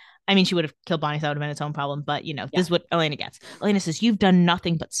 I mean, she would have killed Bonnie, so that would have been its own problem. But, This is what Elena gets. Elena says, you've done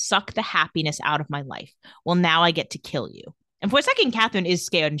nothing but suck the happiness out of my life. Well, now I get to kill you. And for a second, Catherine is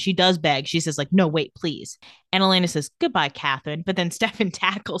scared and she does beg. She says, no, wait, please. And Elena says, goodbye, Catherine. But then Stefan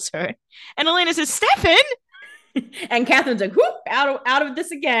tackles her. And Elena says, Stefan! And Catherine's like, whoop, out of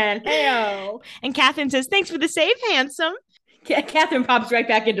this again. Hey-o. And Catherine says, thanks for the save, handsome. Catherine pops right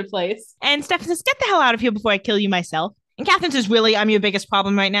back into place. And Stefan says, get the hell out of here before I kill you myself. And Catherine says, really, I'm your biggest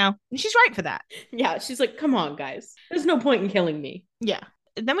problem right now. And she's right for that. Yeah, she's like, come on, guys. There's no point in killing me. Yeah.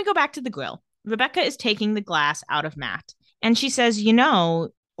 then we go back to the grill. Rebecca is taking the glass out of Matt. And she says,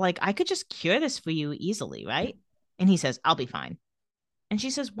 like, I could just cure this for you easily, right? And he says, I'll be fine. And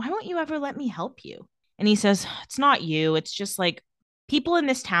she says, why won't you ever let me help you? And he says, it's not you. It's just like people in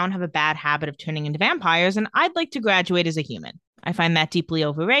this town have a bad habit of turning into vampires, and I'd like to graduate as a human. I find that deeply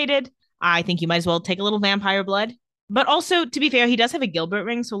overrated. I think you might as well take a little vampire blood. But also, to be fair, he does have a Gilbert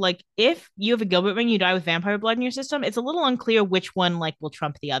ring. So, like, if you have a Gilbert ring, you die with vampire blood in your system, it's a little unclear which one, like, will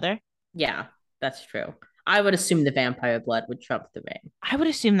trump the other. Yeah, that's true. I would assume the vampire blood would trump the ring. I would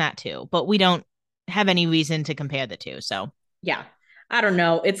assume that too, but we don't have any reason to compare the two. So, yeah, I don't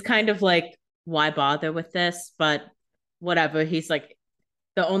know. It's kind of like, why bother with this? But whatever. He's like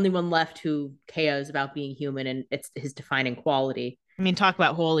the only one left who cares about being human, and it's his defining quality. I mean, talk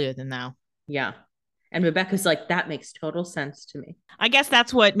about holier than thou. Yeah. And Rebecca's like, that makes total sense to me. I guess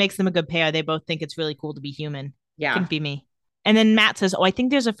that's what makes them a good pair. They both think it's really cool to be human. Yeah. Couldn't be me. And then Matt says, I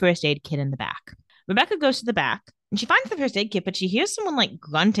think there's a first aid kit in the back. Rebecca goes to the back and she finds the first aid kit, but she hears someone like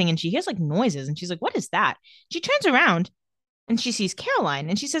grunting and she hears like noises. And she's like, what is that? She turns around and she sees Caroline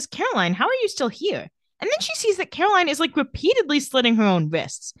and she says, Caroline, how are you still here? And then she sees that Caroline is like repeatedly slitting her own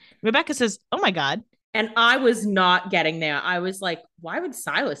wrists. Rebecca says, oh my God. And I was not getting there. I was like, why would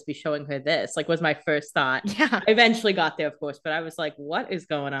Silas be showing her this? Like, was my first thought. Yeah. I eventually got there, of course, but I was like, what is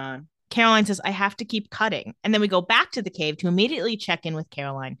going on? Caroline says, I have to keep cutting. And then we go back to the cave to immediately check in with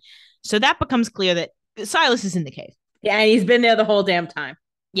Caroline. So that becomes clear that Silas is in the cave. Yeah, and he's been there the whole damn time.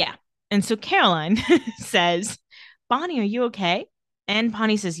 Yeah. And so Caroline says, Bonnie, are you okay? And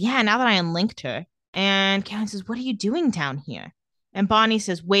Bonnie says, yeah, now that I unlinked her. And Caroline says, what are you doing down here? And Bonnie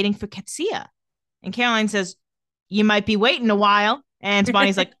says, waiting for Qetsiyah. And Caroline says, you might be waiting a while. And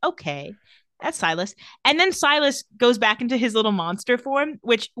Bonnie's like, okay, that's Silas. And then Silas goes back into his little monster form,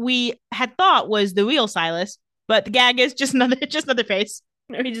 which we had thought was the real Silas, but the gag is just another face.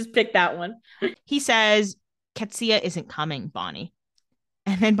 We just picked that one. He says, Qetsiyah isn't coming, Bonnie.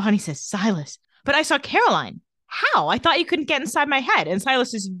 And then Bonnie says, Silas, but I saw Caroline. How? I thought you couldn't get inside my head. And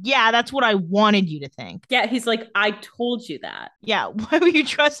Silas says, yeah, that's what I wanted you to think. Yeah, he's like, I told you that. Yeah, why were you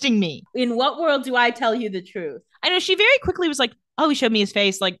trusting me? In what world do I tell you the truth? I know she very quickly was like, oh, he showed me his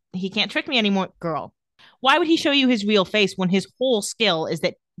face. Like, he can't trick me anymore. Girl, why would he show you his real face when his whole skill is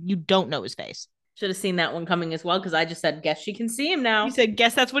that you don't know his face? Should have seen that one coming as well, because I just said, guess she can see him now. He said,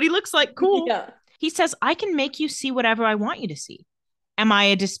 guess that's what he looks like. Cool. Yeah. He says, I can make you see whatever I want you to see. Am I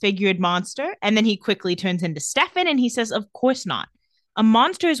a disfigured monster? And then he quickly turns into Stefan and he says, of course not. A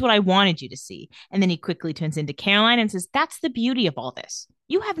monster is what I wanted you to see. And then he quickly turns into Caroline and says, that's the beauty of all this.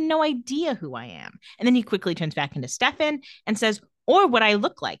 You have no idea who I am. And then he quickly turns back into Stefan and says, or what I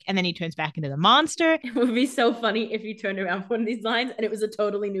look like. And then he turns back into the monster. It would be so funny if he turned around for one of these lines and it was a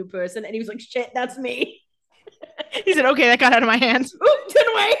totally new person and he was like, shit, that's me. He said, okay, that got out of my hands. Ooh,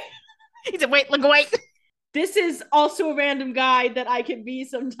 turn away. He said, wait, look away. This is also a random guy that I can be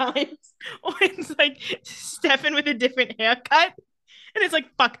sometimes. Or it's like Stefan with a different haircut. And it's like,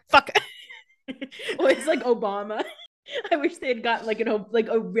 fuck. Or it's like Obama. I wish they had gotten like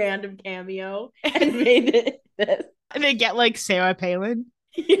a random cameo and made it this. And they get like Sarah Palin.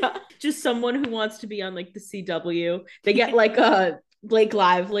 Yeah. Just someone who wants to be on like the CW. They get like Blake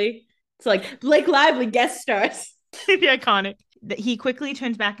Lively. It's like Blake Lively guest stars. The iconic. He quickly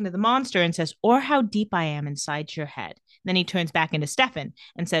turns back into the monster and says, or how deep I am inside your head. Then he turns back into Stefan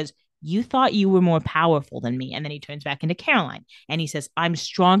and says, you thought you were more powerful than me. And then he turns back into Caroline and he says, I'm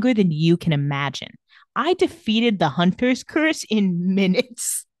stronger than you can imagine. I defeated the Hunter's Curse in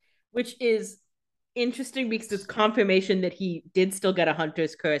minutes. Which is interesting because it's confirmation that he did still get a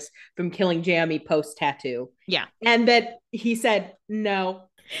Hunter's Curse from killing Jeremy post-tattoo. Yeah. And that he said no.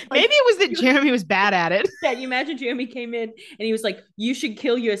 Like, maybe it was that Jeremy was bad at it. Yeah, you imagine Jeremy came in and he was like, you should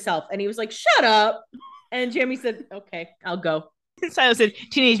kill yourself. And he was like, shut up. And Jeremy said, okay, I'll go. And Silas said,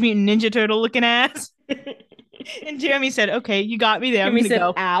 Teenage Mutant Ninja Turtle looking ass. And Jeremy said, okay, you got me there. Jeremy said,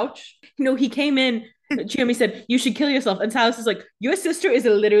 go. ouch. No, he came in. Jeremy said, you should kill yourself. And Silas was like, your sister is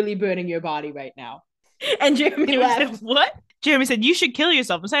literally burning your body right now. And Jeremy laughed. Said, what? Jeremy said, you should kill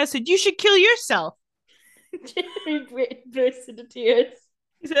yourself. And Silas said, you should kill yourself. Jeremy burst into tears.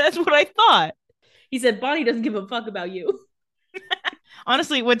 He said, that's what I thought. He said, Bonnie doesn't give a fuck about you.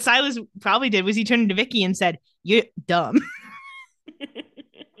 Honestly, what Silas probably did was he turned to Vicky and said, you're dumb.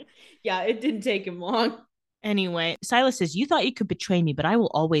 Yeah, it didn't take him long. Anyway, Silas says, you thought you could betray me, but I will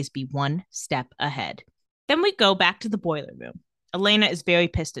always be one step ahead. Then we go back to the boiler room. Elena is very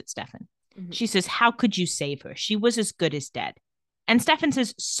pissed at Stefan. Mm-hmm. She says, how could you save her? She was as good as dead. And Stefan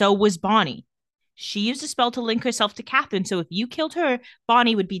says, so was Bonnie. She used a spell to link herself to Catherine, so if you killed her,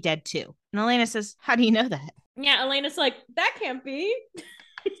 Bonnie would be dead too. And Elena says, how do you know that? Yeah, Elena's like, that can't be.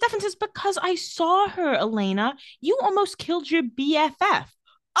 Stefan says, because I saw her, Elena. You almost killed your BFF.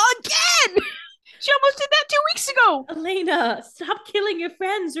 Again! She almost did that 2 weeks ago. Elena, stop killing your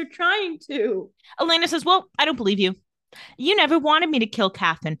friends or trying to. Elena says, well, I don't believe you. You never wanted me to kill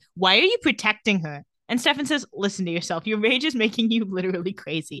Catherine. Why are you protecting her? And Stefan says, listen to yourself. Your rage is making you literally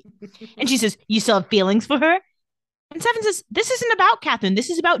crazy. And she says, you still have feelings for her? And Stefan says, this isn't about Catherine.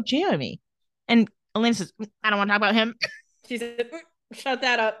 This is about Jeremy. And Elena says, I don't want to talk about him. She said, shut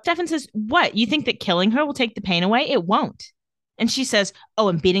that up. Stefan says, what? You think that killing her will take the pain away? It won't. And she says, oh,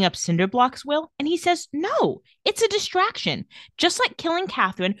 and beating up cinder blocks will? And he says, no, it's a distraction. Just like killing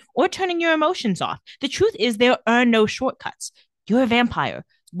Catherine or turning your emotions off. The truth is there are no shortcuts. You're a vampire.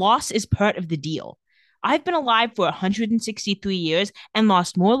 Loss is part of the deal. I've been alive for 163 years and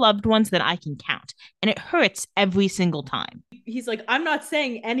lost more loved ones than I can count. And it hurts every single time. He's like, I'm not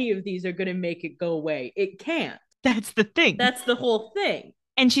saying any of these are going to make it go away. It can't. That's the thing. That's the whole thing.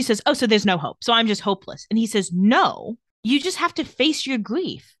 And she says, oh, so there's no hope. So I'm just hopeless. And he says, no, you just have to face your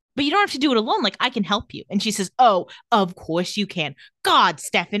grief. But you don't have to do it alone. Like, I can help you. And she says, oh, of course you can. God,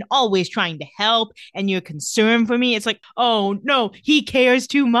 Stefan, always trying to help. And you're concerned for me. It's like, oh, no, he cares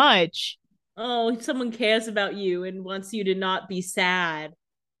too much. Oh, someone cares about you and wants you to not be sad.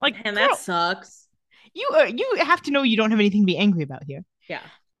 Like, and girl, that sucks. You have to know you don't have anything to be angry about here. Yeah.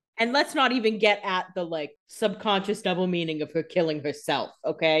 And let's not even get at the like subconscious double meaning of her killing herself,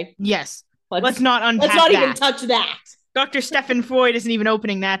 okay? Yes. Let's not unpack Let's not that. even touch that. Dr. Stefan Freud isn't even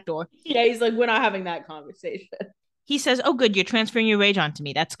opening that door. Yeah, he's like, we're not having that conversation. He says, oh, good, you're transferring your rage onto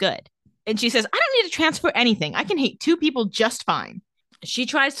me. That's good. And she says, I don't need to transfer anything. I can hate two people just fine. She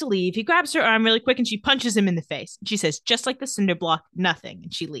tries to leave. He grabs her arm really quick and she punches him in the face. She says, just like the cinder block, nothing.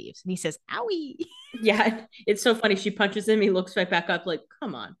 And she leaves. And he says, owie. Yeah, it's so funny. She punches him. He looks right back up like,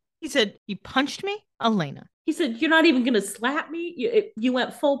 come on. He said, you punched me? Elena. He said, you're not even going to slap me? You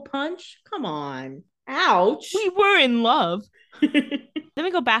went full punch? Come on. Ouch. We were in love. Then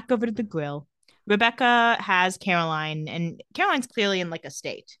we go back over to the grill. Rebecca has Caroline, and Caroline's clearly in like a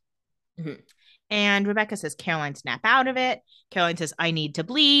state. Mm-hmm. And Rebecca says, Caroline, snap out of it. Caroline says, I need to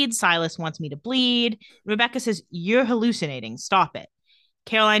bleed. Silas wants me to bleed. Rebecca says, you're hallucinating. Stop it.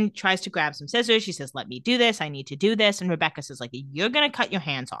 Caroline tries to grab some scissors. She says, let me do this. I need to do this. And Rebecca says, like, you're going to cut your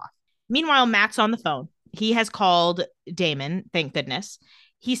hands off. Meanwhile, Matt's on the phone. He has called Damon, thank goodness.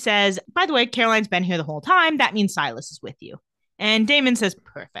 He says, by the way, Caroline's been here the whole time. That means Silas is with you. And Damon says,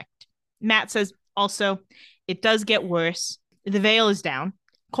 perfect. Matt says, also, it does get worse. The veil is down.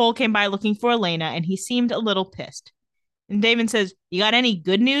 Cole came by looking for Elena, and he seemed a little pissed. And Damon says, you got any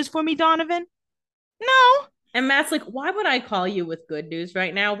good news for me, Donovan? No. And Matt's like, why would I call you with good news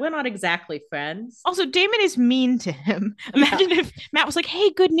right now? We're not exactly friends. Also, Damon is mean to him. Imagine if Matt was like, hey,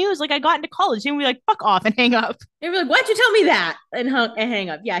 good news. Like, I got into college. And we'd be like, fuck off and hang up. They'd be like, why'd you tell me that? And hang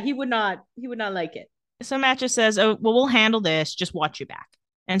up. Yeah, he would not like it. So Matt just says, oh, well, we'll handle this. Just watch your back.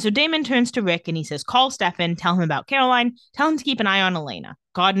 And so Damon turns to Rick and he says, call Stefan, tell him about Caroline, tell him to keep an eye on Elena.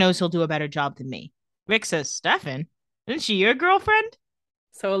 God knows he'll do a better job than me. Rick says, Stefan? Isn't she your girlfriend?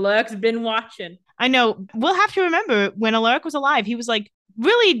 So Alaric's been watching. I know. We'll have to remember when Alaric was alive, he was like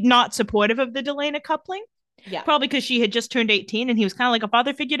really not supportive of the Delena coupling. Yeah. Probably because she had just turned 18 and he was kind of like a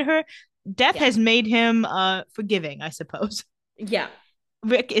father figure to her. Death has made him forgiving, I suppose. Yeah.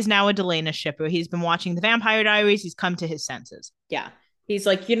 Rick is now a Delena shipper. He's been watching the Vampire Diaries. He's come to his senses. Yeah. He's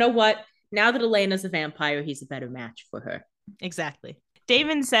like, you know what? Now that Elena's a vampire, he's a better match for her. Exactly.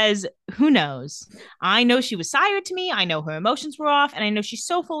 Damon says, who knows? I know she was sired to me. I know her emotions were off. And I know she's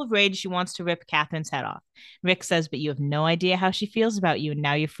so full of rage she wants to rip Catherine's head off. Rick says, but you have no idea how she feels about you. And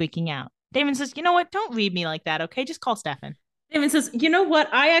now you're freaking out. Damon says, you know what? Don't read me like that, okay? Just call Stefan. Damon says, you know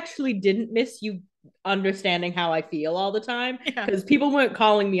what? I actually didn't miss you understanding how I feel all the time. Because people weren't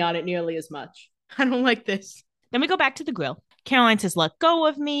calling me on it nearly as much. I don't like this. Then we go back to the grill. Caroline says, let go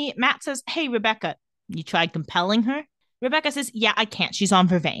of me. Matt says, hey, Rebecca, you tried compelling her? Rebecca says, yeah, I can't. She's on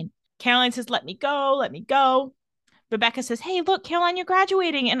Vervain. Caroline says, let me go. Let me go. Rebecca says, hey, look, Caroline, you're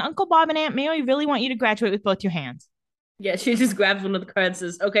graduating. And Uncle Bob and Aunt Mary really want you to graduate with both your hands. Yeah, she just grabs one of the cards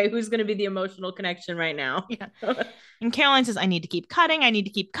and says, okay, who's going to be the emotional connection right now? Yeah. And Caroline says, I need to keep cutting. I need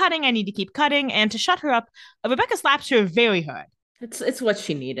to keep cutting. I need to keep cutting. And to shut her up, Rebecca slaps her very hard. It's what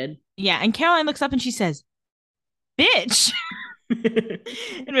she needed. Yeah. And Caroline looks up and she says, bitch.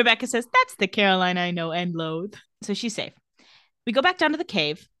 And Rebecca says, that's the Caroline I know and loathe. So she's safe. We go back down to the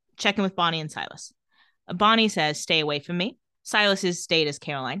cave, check in with Bonnie and Silas. Bonnie says, stay away from me. Silas is stayed as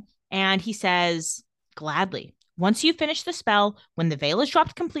Caroline. And he says, gladly. Once you finish the spell, when the veil is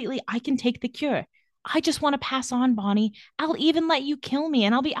dropped completely, I can take the cure. I just want to pass on, Bonnie. I'll even let you kill me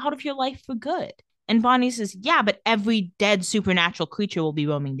and I'll be out of your life for good. And Bonnie says, yeah, but every dead supernatural creature will be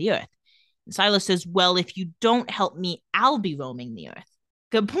roaming the earth. And Silas says, well, if you don't help me, I'll be roaming the earth.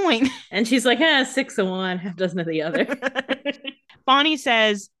 Good point. And she's like, 6 of one, half dozen of the other. Bonnie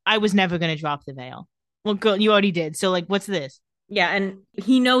says, I was never going to drop the veil. Well, girl, you already did. So, like, what's this? Yeah, and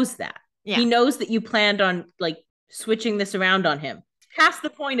he knows that. Yeah. He knows that you planned on, like, switching this around on him. Past the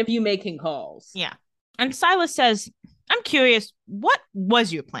point of you making calls. Yeah. And Silas says, I'm curious, what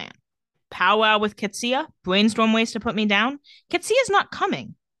was your plan? Powwow with Qetsiyah? Brainstorm ways to put me down? Qetsiyah's not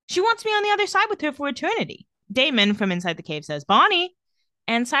coming. She wants me on the other side with her for eternity. Damon from inside the cave says, Bonnie.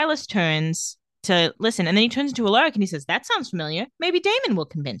 And Silas turns to listen. And then he turns to Alaric and he says, that sounds familiar. Maybe Damon will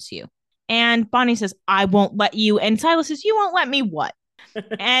convince you. And Bonnie says, I won't let you. And Silas says, you won't let me what?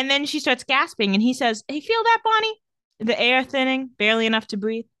 And then she starts gasping and he says, hey, feel that, Bonnie? The air thinning, barely enough to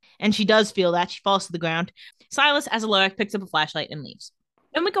breathe. And she does feel that. She falls to the ground. Silas, as Alaric, picks up a flashlight and leaves.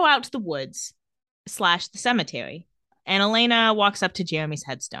 Then we go out to the woods / the cemetery. And Elena walks up to Jeremy's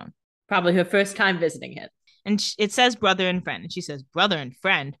headstone. Probably her first time visiting it. And it says brother and friend. And she says, brother and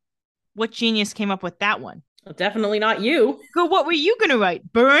friend? What genius came up with that one? Well, definitely not you. Girl, what were you going to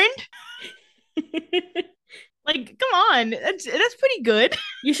write? Burned? Like, come on. That's pretty good.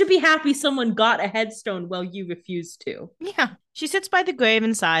 You should be happy someone got a headstone while you refused to. Yeah. She sits by the grave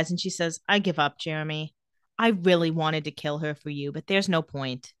and sighs and she says, I give up, Jeremy. I really wanted to kill her for you, but there's no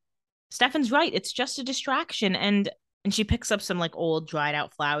point. Stefan's right. It's just a distraction. And she picks up some like old dried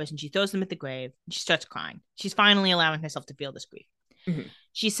out flowers and she throws them at the grave. And she starts crying. She's finally allowing herself to feel this grief. Mm-hmm.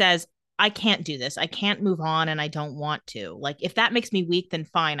 She says, I can't do this. I can't move on and I don't want to. Like, if that makes me weak, then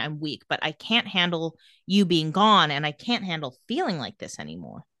fine, I'm weak. But I can't handle you being gone and I can't handle feeling like this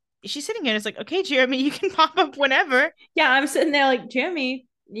anymore. She's sitting here and it's like, okay, Jeremy, you can pop up whenever. Yeah, I'm sitting there like, Jeremy,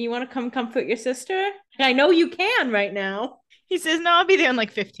 you want to come comfort your sister? I know you can right now. He says, no, I'll be there in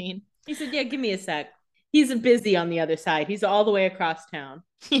like 15. He said, yeah, give me a sec. He's busy on the other side. He's all the way across town.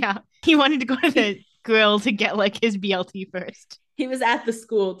 Yeah, he wanted to go to the grill to get like his BLT first. He was at the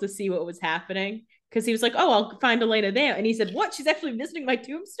school to see what was happening because he was like, oh, I'll find Elena there. And he said, what? She's actually visiting my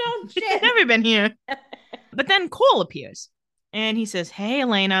tombstone? Shit. She's never been here. But then Cole appears and he says, hey,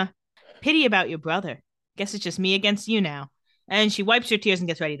 Elena, pity about your brother. Guess it's just me against you now. And she wipes her tears and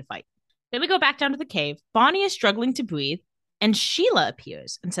gets ready to fight. Then we go back down to the cave. Bonnie is struggling to breathe and Sheila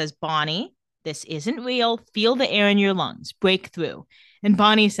appears and says, Bonnie, this isn't real. Feel the air in your lungs. Break through. And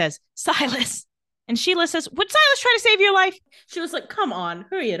Bonnie says, Silas. And Sheila says, would Silas try to save your life? She was like, come on,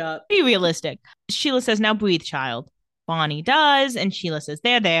 hurry it up. Be realistic. Sheila says, now breathe, child. Bonnie does. And Sheila says,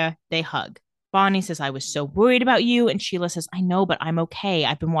 there. They hug. Bonnie says, I was so worried about you. And Sheila says, I know, but I'm okay.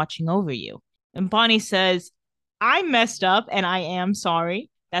 I've been watching over you. And Bonnie says, I messed up and I am sorry.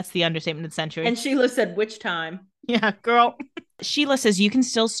 That's the understatement of the century. And Sheila said, which time? Yeah, girl. Sheila says, you can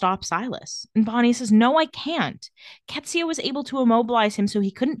still stop Silas. And Bonnie says, no, I can't. Qetsiyah was able to immobilize him so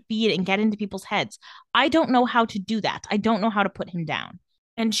he couldn't feed and get into people's heads. I don't know how to do that. I don't know how to put him down.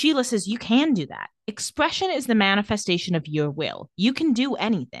 And Sheila says, you can do that. Expression is the manifestation of your will. You can do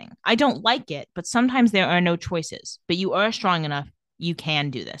anything. I don't like it, but sometimes there are no choices. But you are strong enough. You can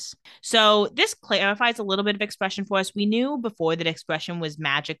do this. So this clarifies a little bit of expression for us. We knew before that expression was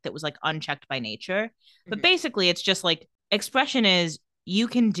magic that was like unchecked by nature. But basically, it's just like expression is you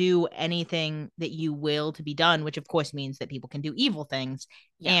can do anything that you will to be done, which of course means that people can do evil things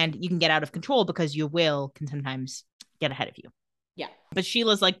and you can get out of control because your will can sometimes get ahead of you. Yeah. But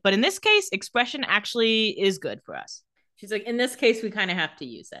Sheila's like, but in this case, expression actually is good for us. She's like, in this case, we kind of have to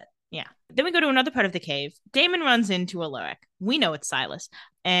use it. Yeah. Then we go to another part of the cave. Damon runs into Alaric. We know it's Silas.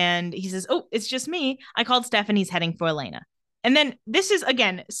 And he says, oh, it's just me. I called Stefan. He's heading for Elena. And then this is,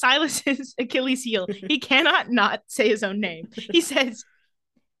 again, Silas's Achilles heel. He cannot not say his own name. He says,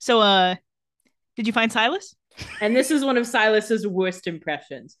 so, did you find Silas? And this is one of Silas's worst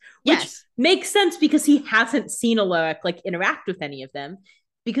impressions. Which makes sense because he hasn't seen Alaric, like, interact with any of them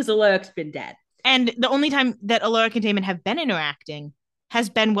because Alaric's been dead. And the only time that Alaric and Damon have been interacting has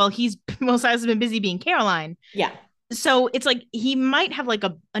been while Silas has been busy being Caroline. Yeah. So it's like he might have like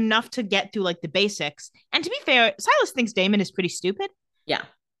enough to get through like the basics. And to be fair, Silas thinks Damon is pretty stupid. Yeah.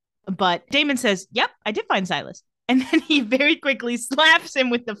 But Damon says, yep, I did find Silas. And then he very quickly slaps him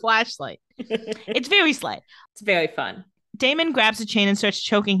with the flashlight. It's very slight. It's very fun. Damon grabs a chain and starts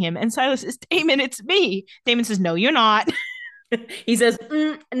choking him. And Silas says, Damon, it's me. Damon says, no, you're not. He says,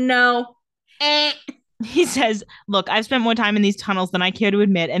 no. He says, look, I've spent more time in these tunnels than I care to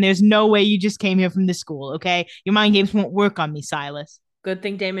admit, and there's no way you just came here from this school, okay? Your mind games won't work on me, Silas. Good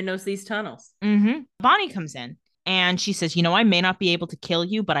thing Damon knows these tunnels. Mm-hmm. Bonnie comes in, and she says, I may not be able to kill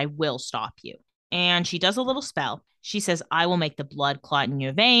you, but I will stop you. And she does a little spell, She says, I will make the blood clot in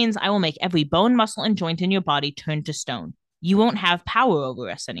your veins. I will make every bone, muscle, and joint in your body turn to stone. You won't have power over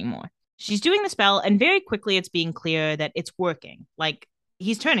us anymore. She's doing the spell, and very quickly it's being clear that it's working. Like,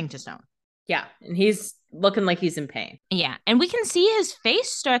 he's turning to stone. Yeah, and he's looking like he's in pain. Yeah, and we can see his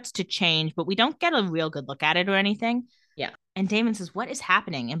face starts to change, but we don't get a real good look at it or anything. Yeah. And Damon says, what is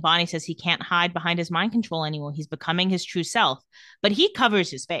happening? And Bonnie says he can't hide behind his mind control anymore. He's becoming his true self. But he covers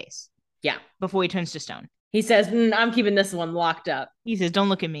his face. Yeah. Before he turns to stone. He says, I'm keeping this one locked up. He says, don't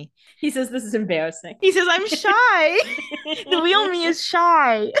look at me. He says, this is embarrassing. He says, I'm shy. The real me is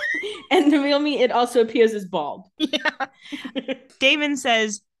shy. And the real me, it also appears as bald. Yeah. Damon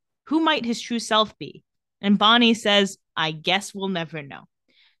says, who might his true self be? And Bonnie says, I guess we'll never know.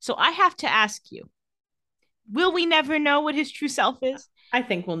 So I have to ask you, will we never know what his true self is? I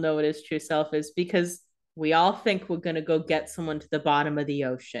think we'll know what his true self is because we all think we're going to go get someone to the bottom of the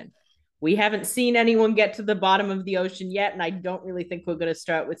ocean. We haven't seen anyone get to the bottom of the ocean yet, and I don't really think we're going to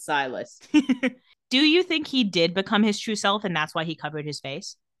start with Silas. Do you think he did become his true self and that's why he covered his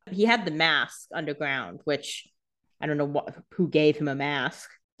face? He had the mask underground, which I don't know who gave him a mask.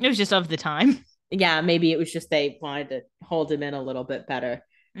 It was just of the time. Yeah, maybe it was just they wanted to hold him in a little bit better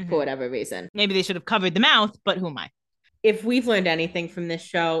for whatever reason. Maybe they should have covered the mouth, but who am I? If we've learned anything from this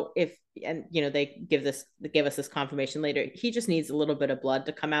show, they give us this confirmation later, he just needs a little bit of blood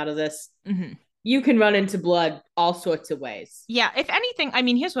to come out of this. Mm-hmm. You can run into blood all sorts of ways. Yeah, if anything, I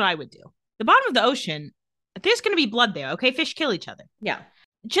mean, here's what I would do. The bottom of the ocean, there's going to be blood there, okay? Fish kill each other. Yeah.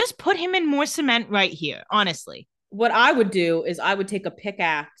 Just put him in more cement right here, honestly. What I would do is I would take a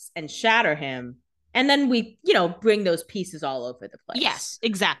pickaxe and shatter him. And then we, bring those pieces all over the place. Yes,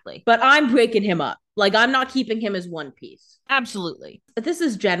 exactly. But I'm breaking him up. Like, I'm not keeping him as one piece. Absolutely. But this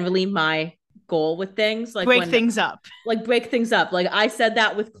is generally my goal with things. Like break things up. Like, break things up. Like, I said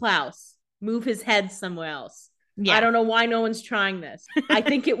that with Klaus. Move his head somewhere else. Yeah. I don't know why no one's trying this. I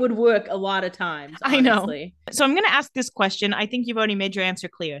think it would work a lot of times, honestly. I know. So I'm going to ask this question. I think you've already made your answer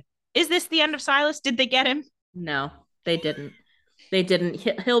clear. Is this the end of Silas? Did they get him? No, they didn't. They didn't.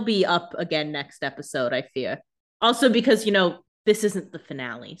 He'll be up again next episode, I fear. Also because, this isn't the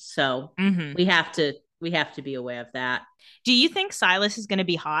finale. So we have to be aware of that. Do you think Silas is going to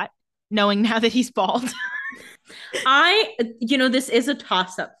be hot, knowing now that he's bald? This is a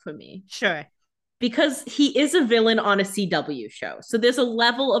toss-up for me. Sure. Because he is a villain on a CW show. So there's a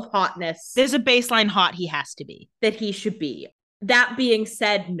level of hotness. There's a baseline hot he has to be. That he should be. That being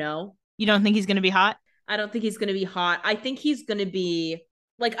said, no. You don't think he's going to be hot? I don't think he's going to be hot. I think he's going to be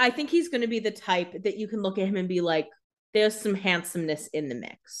the type that you can look at him and be like, there's some handsomeness in the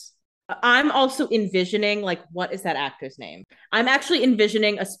mix. I'm also envisioning, what is that actor's name? I'm actually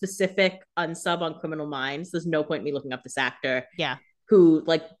envisioning a specific unsub on Criminal Minds. There's no point in me looking up this actor. Yeah. Who,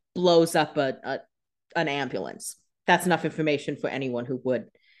 blows up an ambulance. That's enough information for anyone who would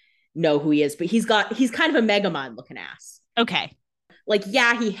know who he is. But he's kind of a Megamind looking ass. Okay.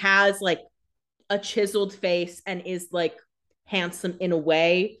 He has, a chiseled face and is handsome in a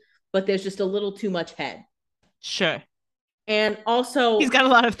way, but there's just a little too much head. Sure. And also he's got a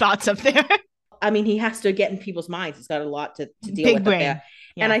lot of thoughts up there. I mean, he has to get in people's minds. He's got a lot to deal Big with brain. Up there.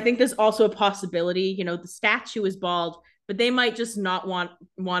 Yeah. And I think there's also a possibility, the statue is bald, but they might just not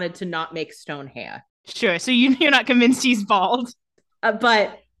wanted to not make stone hair. Sure. So you're not convinced he's bald.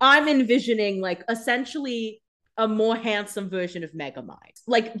 But I'm envisioning essentially a more handsome version of Megamind.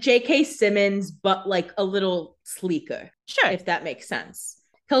 J.K. Simmons, but a little sleeker. Sure. If that makes sense.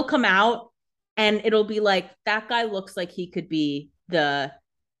 He'll come out and it'll be that guy looks like he could be the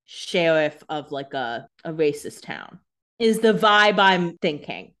sheriff of a racist town. Is the vibe I'm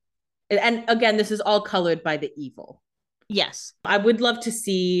thinking. And again, this is all colored by the evil. Yes. I would love to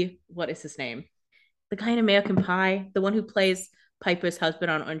see, what is his name? The guy in American Pie, the one who plays Piper's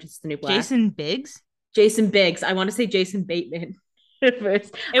husband on Orange is the New Black. Jason Biggs? Jason Biggs. I want to say Jason Bateman at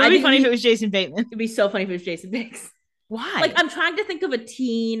first. It would be funny if it was Jason Bateman. It'd be so funny if it was Jason Biggs. Why? I'm trying to think of a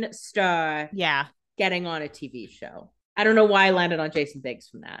teen star getting on a TV show. I don't know why I landed on Jason Biggs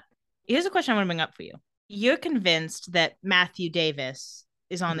from that. Here's a question I want to bring up for you. You're convinced that Matthew Davis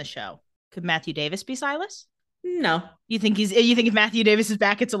is on the show. Could Matthew Davis be Silas? No. You think if Matthew Davis is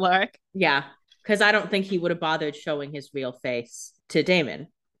back, it's a lark? Yeah, because I don't think he would have bothered showing his real face to Damon.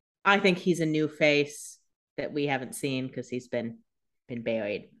 I think he's a new face that we haven't seen because he's been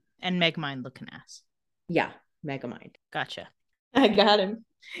buried. And Megamind looking ass. Yeah, Megamind. Gotcha. I got him.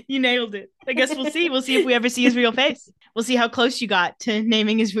 You nailed it. I guess we'll see. We'll see if we ever see his real face. We'll see how close you got to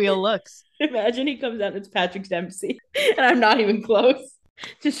naming his real looks. Imagine he comes out and it's Patrick Dempsey, and I'm not even close.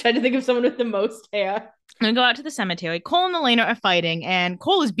 Just trying to think of someone with the most hair. I'm gonna go out to the cemetery. Cole and Elena are fighting, and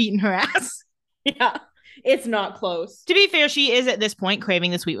Cole is beating her ass. Yeah. It's not close. To be fair, she is at this point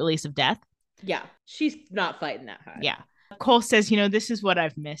craving the sweet release of death. Yeah, she's not fighting that hard. Yeah. Cole says, this is what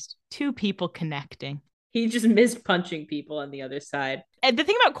I've missed. Two people connecting. He just missed punching people on the other side. And the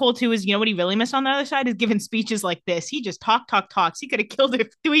thing about Cole, too, is what he really missed on the other side is giving speeches like this. He just talks. He could have killed her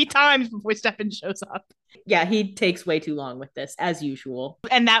 3 times before Stefan shows up. Yeah, he takes way too long with this, as usual.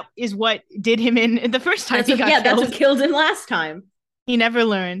 And that is what did him in the first time he got killed. That's what killed him last time. He never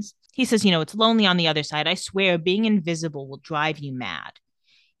learns. He says, it's lonely on the other side. I swear being invisible will drive you mad.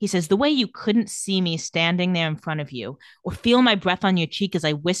 He says, the way you couldn't see me standing there in front of you or feel my breath on your cheek as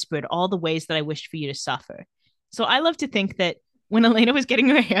I whispered all the ways that I wished for you to suffer. So I love to think that when Elena was getting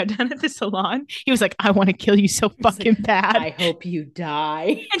her hair done at the salon, he was like, I want to kill you so fucking bad. I hope you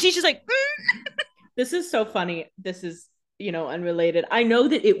die. And she's just like, This is so funny. This is, unrelated. I know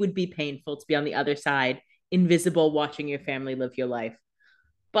that it would be painful to be on the other side, invisible, watching your family live your life.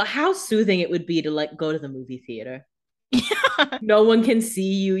 But how soothing it would be to go to the movie theater. Yeah. No one can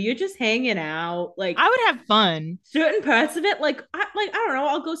see you. You're just hanging out. I would have fun. Certain parts of it, I don't know,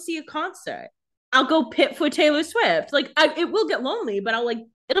 I'll go see a concert. I'll go pit for Taylor Swift. It will get lonely, but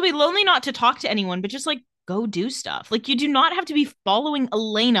it'll be lonely not to talk to anyone, but just go do stuff. You do not have to be following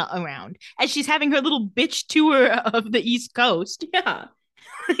Elena around as she's having her little bitch tour of the East Coast. Yeah.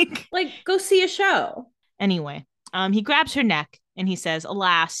 Go see a show. Anyway, he grabs her neck and he says,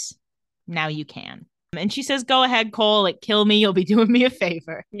 alas, now you can. And she says, go ahead, Cole, kill me. You'll be doing me a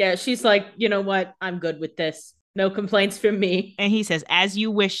favor. Yeah, she's like, you know what? I'm good with this. No complaints from me. And he says, as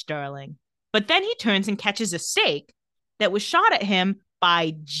you wish, darling. But then he turns and catches a steak that was shot at him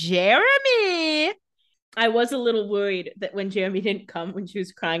by Jeremy. I was a little worried that when Jeremy didn't come when she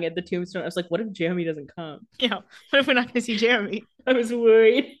was crying at the tombstone, I was like, what if Jeremy doesn't come? Yeah, what if we're not going to see Jeremy? I was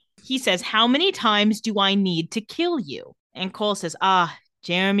worried. He says, how many times do I need to kill you? And Cole says,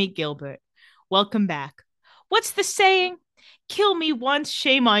 Jeremy Gilbert. Welcome back. What's the saying? Kill me once,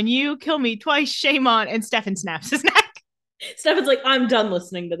 shame on you. Kill me twice, shame on. And Stefan snaps his neck. Stefan's like, I'm done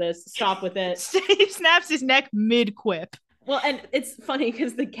listening to this. Stop with it. He snaps his neck mid-quip. Well, and it's funny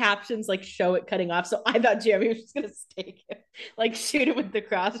because the captions show it cutting off. So I thought Jeremy was just going to stake him, shoot him with the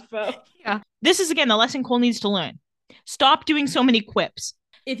crossbow. Yeah. This is, again, the lesson Cole needs to learn. Stop doing so many quips.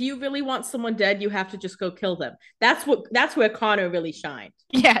 If you really want someone dead, you have to just go kill them. That's where Connor really shined.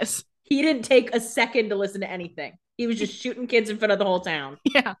 Yes. He didn't take a second to listen to anything. He was just shooting kids in front of the whole town.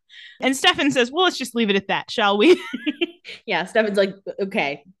 Yeah. And Stefan says, well, let's just leave it at that, shall we? Yeah, Stefan's like,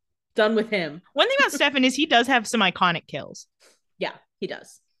 okay, done with him. One thing about Stefan is he does have some iconic kills. Yeah, he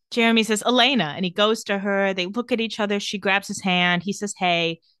does. Jeremy says, Elena, and he goes to her. They look at each other. She grabs his hand. He says,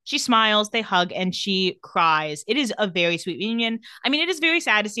 hey. She smiles. They hug, and she cries. It is a very sweet reunion. I mean, it is very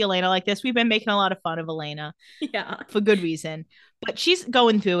sad to see Elena like this. We've been making a lot of fun of Elena. Yeah. For good reason. But she's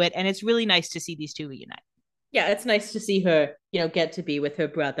going through it, and it's really nice to see these two reunite. Yeah, it's nice to see her, get to be with her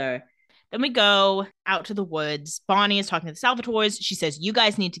brother. Then we go out to the woods. Bonnie is talking to the Salvatores. She says, you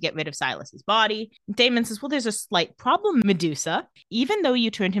guys need to get rid of Silas's body. Damon says, well, there's a slight problem, Medusa. Even though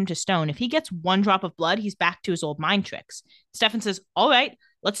you turned him to stone, if he gets one drop of blood, he's back to his old mind tricks. Stefan says, all right,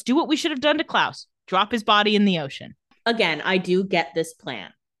 let's do what we should have done to Klaus. Drop his body in the ocean. Again, I do get this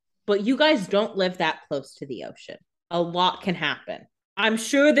plan. But you guys don't live that close to the ocean. A lot can happen. I'm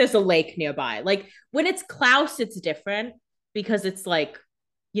sure there's a lake nearby. When it's Klaus, it's different because it's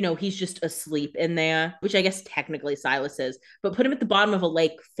he's just asleep in there, which I guess technically Silas is, but put him at the bottom of a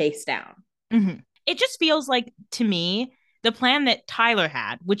lake face down. Mm-hmm. It just feels like, to me, the plan that Tyler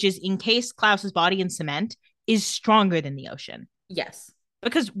had, which is encase Klaus's body in cement, is stronger than the ocean. Yes.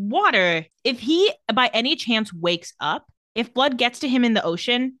 Because water, if he by any chance wakes up, if blood gets to him in the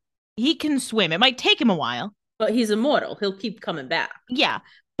ocean, he can swim. It might take him a while. But he's immortal. He'll keep coming back. Yeah.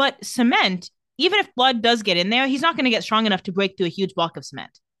 But cement, even if blood does get in there, he's not going to get strong enough to break through a huge block of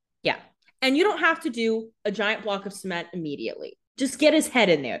cement. Yeah. And you don't have to do a giant block of cement immediately. Just get his head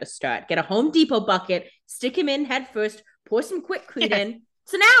in there to start. Get a Home Depot bucket, stick him in head first, pour some Quikrete in.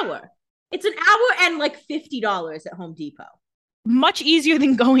 It's an hour. It's an hour and $50 at Home Depot. Much easier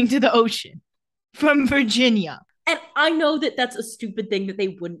than going to the ocean from Virginia. And I know that that's a stupid thing that they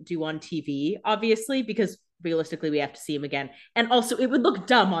wouldn't do on TV, obviously, because realistically we have to see him again. And also it would look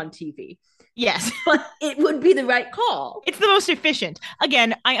dumb on TV. Yes. But it would be the right call. It's the most efficient.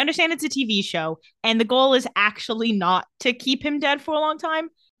 Again, I understand it's a TV show and the goal is actually not to keep him dead for a long time,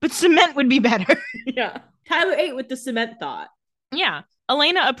 but cement would be better. Yeah. Tyler ate with the cement thought. Yeah.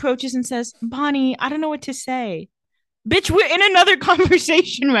 Elena approaches and says, Bonnie, I don't know what to say. Bitch, we're in another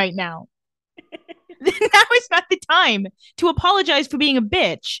conversation right now. Now is not the time to apologize for being a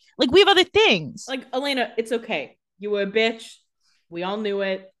bitch. We have other things. Elena, it's okay. You were a bitch. We all knew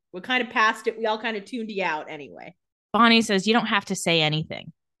it. We're kind of past it. We all kind of tuned you out anyway. Bonnie says, you don't have to say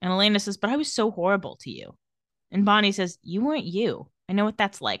anything. And Elena says, but I was so horrible to you. And Bonnie says, you weren't you. I know what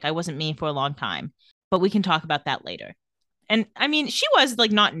that's like. I wasn't me for a long time, but we can talk about that later. And I mean, she was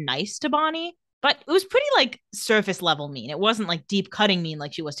like not nice to Bonnie, but it was pretty like surface level mean. It wasn't like deep cutting mean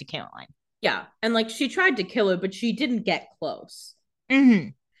like she was to Caroline. Yeah. And like she tried to kill her, but she didn't get close. Mm-hmm.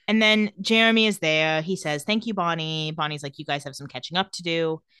 And then Jeremy is there. He says, thank you, Bonnie. Bonnie's like, you guys have some catching up to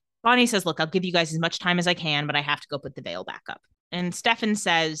do. Bonnie says, look, I'll give you guys as much time as I can, but I have to go put the veil back up. And Stefan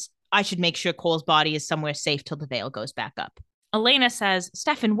says, I should make sure Cole's body is somewhere safe till the veil goes back up. Elena says,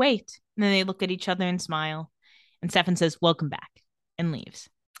 Stefan, wait. And then they look at each other and smile. And Stefan says, welcome back, and leaves.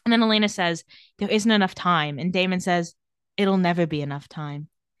 And then Elena says, there isn't enough time. And Damon says, it'll never be enough time.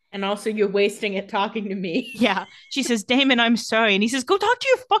 And also, you're wasting it talking to me. Yeah. She says, Damon, I'm sorry. And he says, go talk to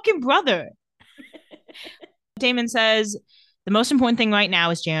your fucking brother. Damon says, the most important thing right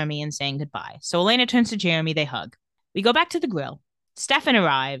now is Jeremy and saying goodbye. So Elena turns to Jeremy. They hug. We go back to the grill. Stefan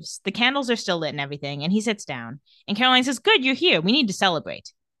arrives. The candles are still lit and everything. And he sits down. And Caroline says, good, you're here. We need to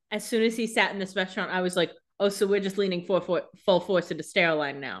celebrate. As soon as he sat in this restaurant, I was like, oh, so we're just leaning full force into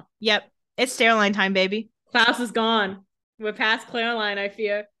Stairline now. Yep. It's Stairline time, baby. Klaus is gone. We're past Clairline, I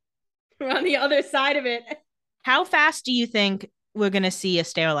fear. We're on the other side of it. How fast do you think we're going to see a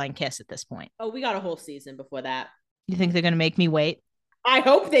Stairline kiss at this point? Oh, we got a whole season before that. You think they're going to make me wait? I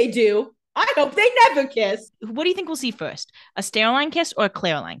hope they do. I hope they never kiss. What do you think we'll see first? A Stairline kiss or a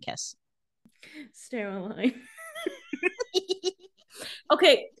Clairline kiss? Stairline.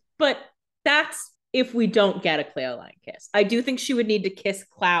 Okay, but that's if we don't get a Clairline kiss. I do think she would need to kiss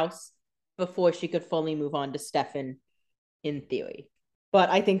Klaus before she could fully move on to Stefan, in theory. But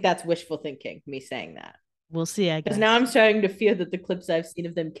I think that's wishful thinking, me saying that. We'll see, I guess. Because now I'm starting to fear that the clips I've seen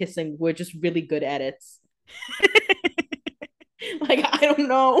of them kissing were just really good edits. Like, I don't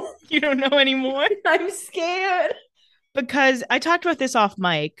know. You don't know anymore? I'm scared. Because I talked about this off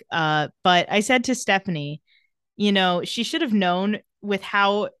mic, but I said to Stephanie, you know, she should have known with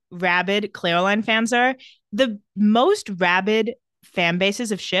how rabid Clairline fans are. The most rabid fan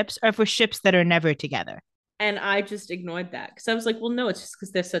bases of ships are for ships that are never together. And I just ignored that because I was like, well, no, it's just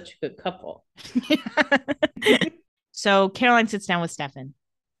because they're such a good couple. So Caroline sits down with Stefan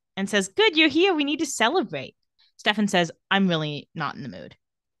and says, good, you're here. We need to celebrate. Stefan says, I'm really not in the mood.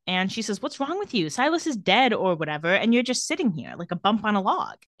 And she says, what's wrong with you? Silas is dead or whatever, and you're just sitting here like a bump on a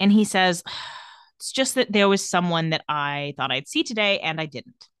log. And he says, it's just that there was someone that I thought I'd see today, and I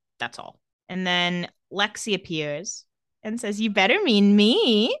didn't. That's all. And then Lexi appears and says, you better mean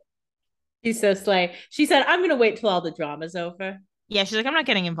me. She's so slay. She said, I'm going to wait till all the drama's over. Yeah, she's like, I'm not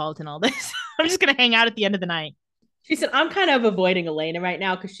getting involved in all this. I'm just going to hang out at the end of the night. She said, I'm kind of avoiding Elena right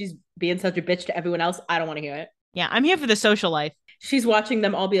now because she's being such a bitch to everyone else. I don't want to hear it. Yeah, I'm here for the social life. She's watching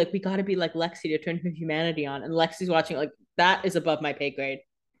them all be like, we got to be like Lexi to turn her humanity on. And Lexi's watching like, that is above my pay grade.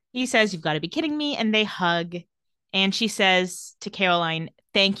 He says, you've got to be kidding me. And they hug. And she says to Caroline,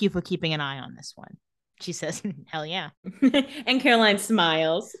 thank you for keeping an eye on this one. She says, hell yeah. And Caroline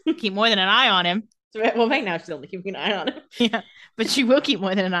smiles. Keep more than an eye on him. Well, right now she's only keeping an eye on him. Yeah, but she will keep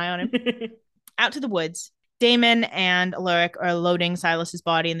more than an eye on him. Out to the woods. Damon and Alaric are loading Silas's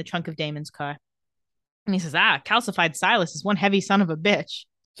body in the trunk of Damon's car. And he says, calcified Silas is one heavy son of a bitch.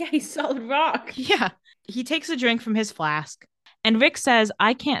 Yeah, he's solid rock. Yeah. He takes a drink from his flask. And Rick says,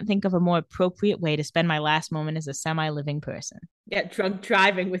 I can't think of a more appropriate way to spend my last moment as a semi-living person. Yeah, drunk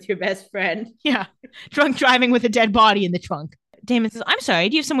driving with your best friend. Yeah, drunk driving with a dead body in the trunk. Damon says, I'm sorry,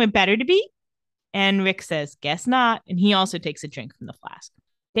 do you have somewhere better to be? And Rick says, guess not. And he also takes a drink from the flask.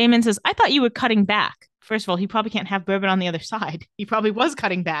 Damon says, I thought you were cutting back. First of all, he probably can't have bourbon on the other side. He probably was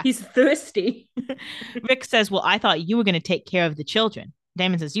cutting back. He's thirsty. Rick says, well, I thought you were going to take care of the children.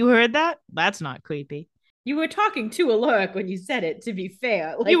 Damon says, you heard that? That's not creepy. You were talking to Alaric when you said it, to be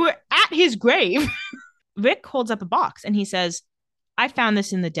fair. Like, you were at his grave. Rick holds up a box and he says, I found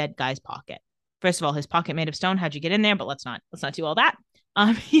this in the dead guy's pocket. First of all, his pocket made of stone. How'd you get in there? But let's not do all that.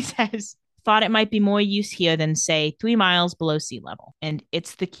 He says, thought it might be more use here than, say, 3 miles below sea level. And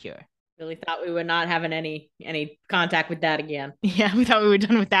it's the cure. Really thought we were not having any contact with that again. Yeah, we thought we were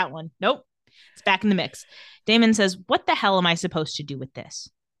done with that one. Nope. It's back in the mix. Damon says, what the hell am I supposed to do with this?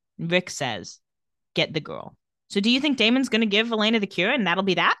 And Rick says, get the girl. So do you think Damon's going to give Elena the cure and that'll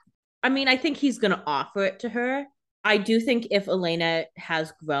be that? I mean, I think he's going to offer it to her. I do think if Elena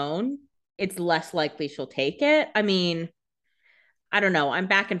has grown, it's less likely she'll take it. I mean, I don't know. I'm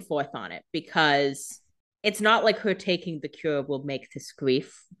back and forth on it because it's not like her taking the cure will make this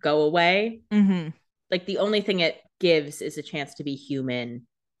grief go away. Mm-hmm. Like the only thing it gives is a chance to be human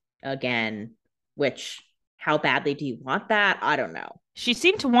again, which How badly do you want that? I don't know. She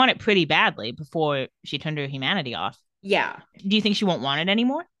seemed to want it pretty badly before she turned her humanity off. Yeah. Do you think she won't want it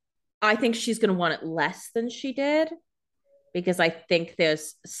anymore? I think she's going to want it less than she did because I think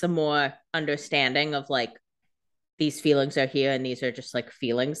there's some more understanding of like these feelings are here and these are just like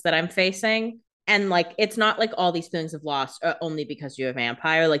feelings that I'm facing. And like, it's not like all these feelings of loss are only because you're a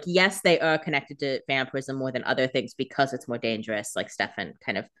vampire. Like, yes, they are connected to vampirism more than other things because it's more dangerous, like Stefan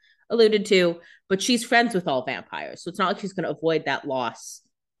kind of alluded to. But she's friends with all vampires. So it's not like she's going to avoid that loss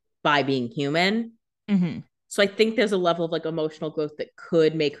by being human. Mm-hmm. So I think there's a level of like emotional growth that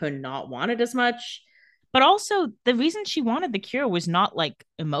could make her not want it as much. But also, the reason she wanted the cure was not like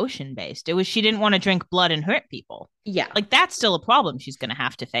emotion based. It was she didn't want to drink blood and hurt people. Yeah. Like, that's still a problem she's going to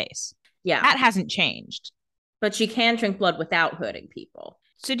have to face. Yeah. That hasn't changed. But she can drink blood without hurting people.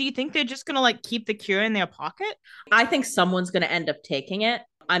 So do you think they're just going to like keep the cure in their pocket? I think someone's going to end up taking it.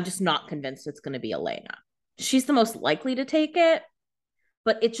 I'm just not convinced it's going to be Elena. She's the most likely to take it.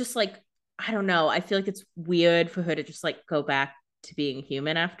 But it's just like, I don't know. I feel like it's weird for her to just like go back to being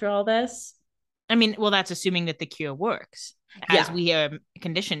human after all this. I mean, well, that's assuming that the cure works, as we are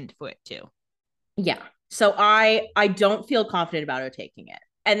conditioned for it to. Yeah. So I don't feel confident about her taking it.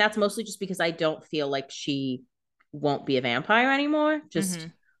 And that's mostly just because I don't feel like she won't be a vampire anymore, just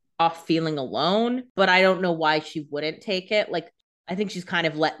off feeling alone. But I don't know why she wouldn't take it. Like, I think she's kind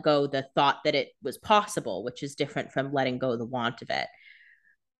of let go the thought that it was possible, which is different from letting go the want of it.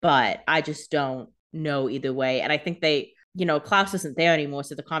 But I just don't know either way. And I think they, you know, Klaus isn't there anymore.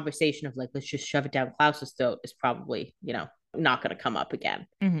 So the conversation of like, let's just shove it down Klaus's throat is probably, you know, not going to come up again.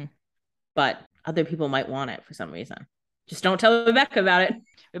 Mm-hmm. But other people might want it for some reason. Just don't tell Rebecca about it.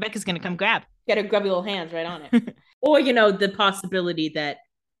 Rebecca's going to come grab. Get her grubby little hands right on it. Or, you know, the possibility that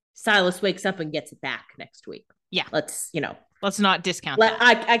Silas wakes up and gets it back next week. Yeah. Let's not discount that.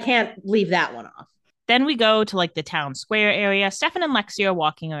 I can't leave that one off. Then we go to like the town square area. Stefan and Lexi are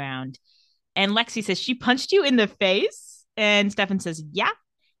walking around. And Lexi says, she punched you in the face? And Stefan says, yeah.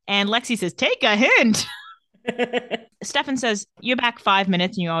 And Lexi says, take a hint. Stefan says, you're back 5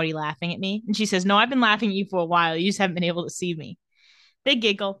 minutes and you're already laughing at me. And she says, no, I've been laughing at you for a while. You just haven't been able to see me. They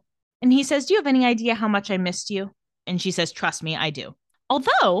giggle. And he says, do you have any idea how much I missed you? And she says, trust me, I do.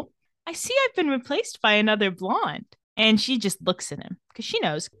 Although, I see I've been replaced by another blonde. And she just looks at him because she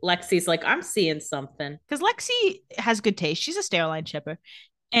knows. Lexi's like, I'm seeing something. Because Lexi has good taste. She's a Sterilline shipper.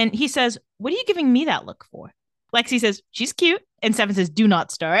 And he says, what are you giving me that look for? Lexi says, she's cute. And Stefan says, do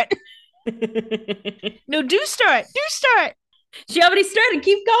not start. No, do start. Do start. She already started.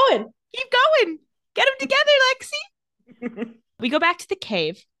 Keep going. Keep going. Get them together, Lexi. We go back to the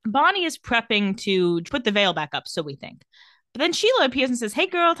cave. Bonnie is prepping to put the veil back up, so we think. But then Sheila appears and says, hey,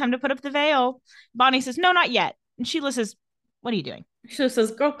 girl, time to put up the veil. Bonnie says, no, not yet. And Sheila says, what are you doing? Sheila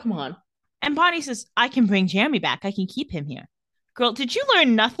says, girl, come on. And Bonnie says, I can bring Jeremy back. I can keep him here. Girl, did you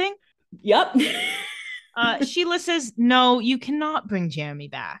learn nothing? Yep. Sheila says, no, you cannot bring Jeremy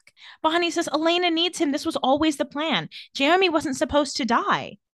back. Bonnie says, Elena needs him. This was always the plan. Jeremy wasn't supposed to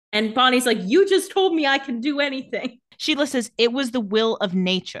die. And Bonnie's like, you just told me I can do anything. Sheila says, it was the will of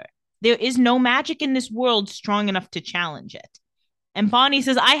nature. There is no magic in this world strong enough to challenge it. And Bonnie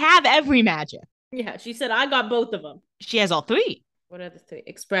says, I have every magic. Yeah, she said, I got both of them. She has all three. What are the three?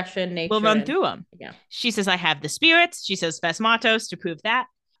 Expression, nature. We'll run through them. Yeah. She says, I have the spirits. She says, Phasmatos to prove that.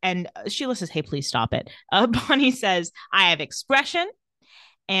 And Sheila says, hey, please stop it. Bonnie says, I have expression.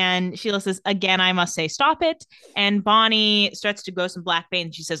 And Sheila says, again, I must say, stop it. And Bonnie starts to grow some black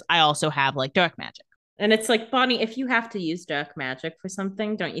veins. She says, I also have like dark magic. And it's like, Bonnie, if you have to use dark magic for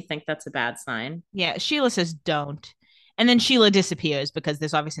something, don't you think that's a bad sign? Yeah, Sheila says, don't. And then Sheila disappears because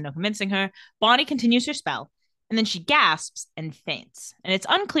there's obviously no convincing her. Bonnie continues her spell. And then she gasps and faints. And it's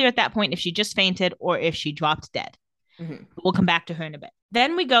unclear at that point if she just fainted or if she dropped dead. Mm-hmm. We'll come back to her in a bit.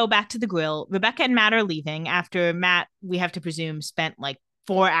 Then we go back to the grill. Rebecca and Matt are leaving after Matt, we have to presume, spent like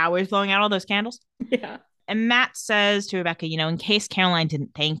 4 hours blowing out all those candles. Yeah. And Matt says to Rebecca, you know, in case Caroline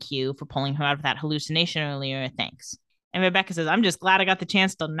didn't thank you for pulling her out of that hallucination earlier, thanks. And Rebecca says, I'm just glad I got the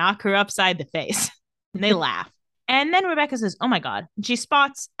chance to knock her upside the face. And they laugh. And then Rebecca says, oh my God. And she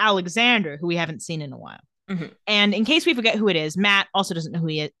spots Alexander, who we haven't seen in a while. Mm-hmm. And in case we forget who it is, Matt also doesn't know who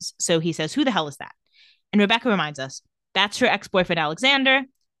he is. So he says, who the hell is that? And Rebecca reminds us, that's her ex-boyfriend, Alexander.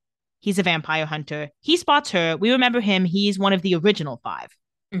 He's a vampire hunter. He spots her. We remember him. He's one of the original 5.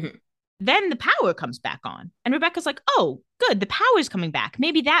 Mm-hmm. Then the power comes back on. And Rebecca's like, oh, good. The power's coming back.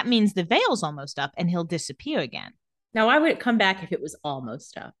 Maybe that means the veil's almost up and he'll disappear again. Now, why would it come back if it was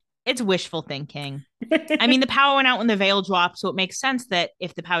almost up? It's wishful thinking. I mean, the power went out when the veil dropped, so it makes sense that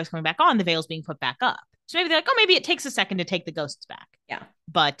if the power's coming back on, the veil's being put back up. So maybe they're like, oh, maybe it takes a second to take the ghosts back. Yeah.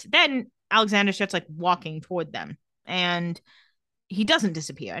 But then Alexander starts like walking toward them, and he doesn't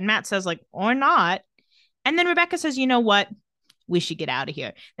disappear. And Matt says like, or not. And then Rebecca says, you know what? We should get out of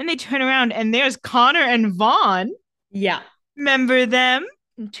here. Then they turn around and there's Connor and Vaughn. Yeah. Remember them?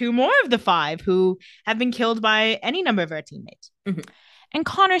 2 more of the 5 who have been killed by any number of our teammates. Mm-hmm. And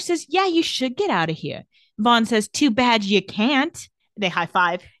Connor says, yeah, you should get out of here. Vaughn says, too bad you can't. They high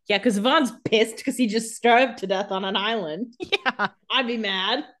five. Yeah, because Vaughn's pissed because he just starved to death on an island. Yeah. I'd be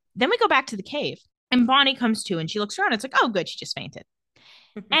mad. Then we go back to the cave and Bonnie comes to and she looks around. It's like, oh, good. She just fainted.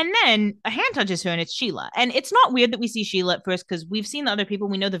 And then a hand touches her and it's Sheila. And it's not weird that we see Sheila at first because we've seen the other people.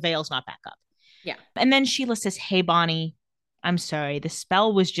 We know the veil's not back up. Yeah. And then Sheila says, hey, Bonnie, I'm sorry. The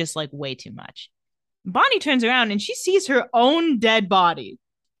spell was just like way too much. Bonnie turns around and she sees her own dead body.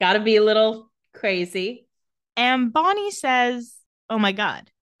 Gotta be a little crazy. And Bonnie says, oh my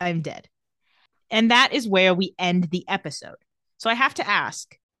God, I'm dead. And that is where we end the episode. So I have to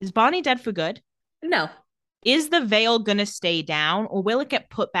ask, is Bonnie dead for good? No. Is the veil going to stay down or will it get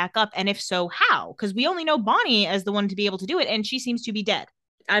put back up? And if so, how? Because we only know Bonnie as the one to be able to do it, and she seems to be dead.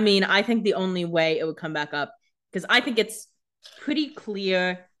 I mean, I think the only way it would come back up, because I think it's pretty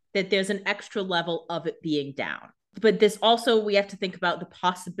clear that there's an extra level of it being down. But this also, we have to think about the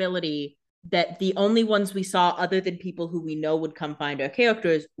possibility that the only ones we saw other than people who we know would come find our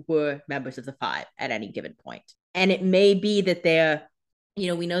characters were members of the 5 at any given point. And it may be that they're,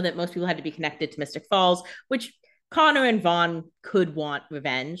 we know that most people had to be connected to Mystic Falls, which Connor and Vaughn could want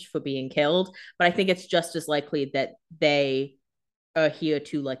revenge for being killed. But I think it's just as likely that they are here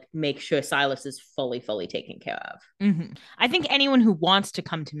to like make sure Silas is fully taken care of. Mm-hmm. I think anyone who wants to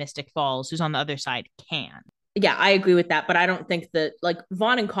come to Mystic Falls who's on the other side can. Yeah, I agree with that. But I don't think that like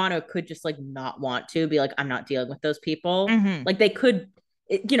Vaughn and Connor could just like not want to be like, I'm not dealing with those people. Mm-hmm. Like they could,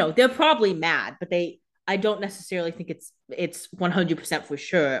 they're probably mad, but I don't necessarily think it's 100% for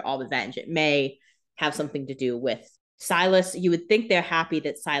sure all revenge. It may have something to do with Silas. You would think they're happy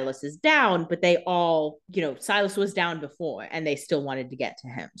that Silas is down, but they all, Silas was down before and they still wanted to get to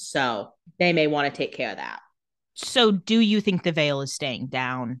him. So they may want to take care of that. So do you think the veil is staying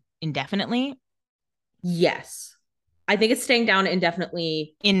down indefinitely? Yes. I think it's staying down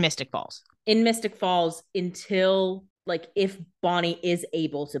indefinitely. In Mystic Falls. In Mystic Falls until like if Bonnie is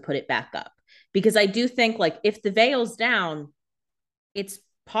able to put it back up. Because I do think like if the veil's down, it's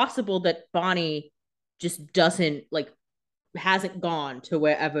possible that Bonnie just hasn't gone to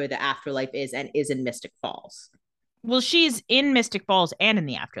wherever the afterlife is and is in Mystic Falls. Well, she's in Mystic Falls and in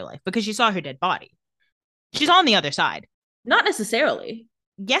the afterlife because she saw her dead body. She's on the other side. Not necessarily.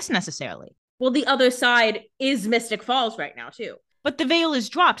 Yes, necessarily. Well, the other side is Mystic Falls right now, too. But the veil is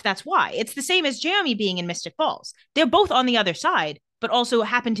dropped. That's why. It's the same as Jeremy being in Mystic Falls. They're both on the other side, but also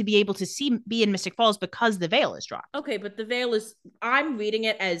happen to be able to be in Mystic Falls because the veil is dropped. Okay, but the veil is, I'm reading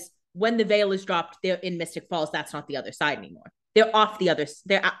it as when the veil is dropped, they're in Mystic Falls. That's not the other side anymore. They're off the other,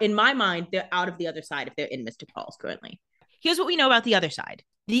 in my mind, they're out of the other side if they're in Mystic Falls currently. Here's what we know about the other side.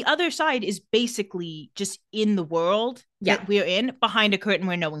 The other side is basically just in the world that we're in, behind a curtain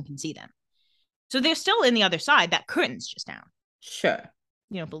where no one can see them. So they're still in the other side. That curtain's just down. Sure.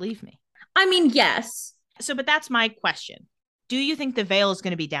 You don't believe me? I mean, yes. So, but that's my question. Do you think the veil is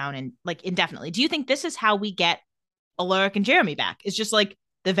going to be down and like indefinitely? Do you think this is how we get Alaric and Jeremy back? It's just like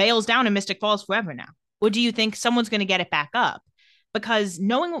the veil's down in Mystic Falls forever now. Or do you think someone's going to get it back up? Because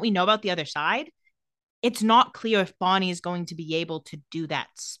knowing what we know about the other side, it's not clear if Bonnie is going to be able to do that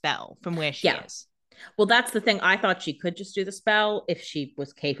spell from where she is. Well, that's the thing. I thought she could just do the spell if she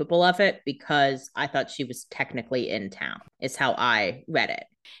was capable of it, because I thought she was technically in town, is how I read it.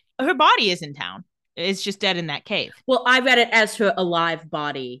 Her body is in town. It's just dead in that cave. Well, I read it as her alive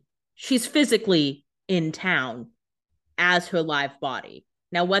body. She's physically in town as her live body.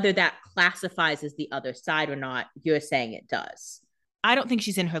 Now, whether that classifies as the other side or not, you're saying it does. I don't think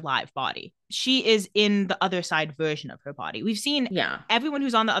she's in her live body. She is in the other side version of her body. We've seen everyone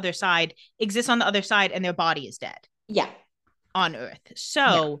who's on the other side exists on the other side and their body is dead. Yeah. On Earth.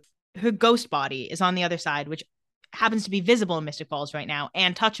 So her ghost body is on the other side, which happens to be visible in Mystic Falls right now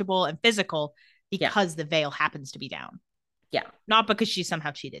and touchable and physical because the veil happens to be down. Yeah. Not because she somehow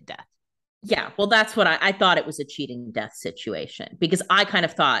cheated death. Yeah. Well, that's what I thought it was a cheating death situation, because I kind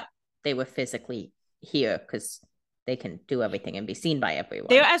of thought they were physically here because they can do everything and be seen by everyone.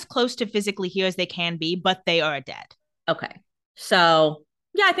 They're as close to physically here as they can be, but they are dead. Okay. So,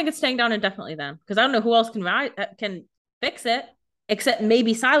 yeah, I think it's staying down indefinitely then, because I don't know who else can fix it, except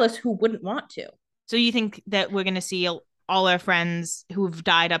maybe Silas, who wouldn't want to. So you think that we're going to see all our friends who've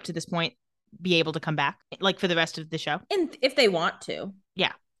died up to this point be able to come back, like for the rest of the show? And if they want to.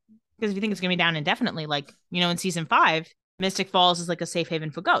 Yeah. Because if you think it's going to be down indefinitely, like, in season 5, Mystic Falls is like a safe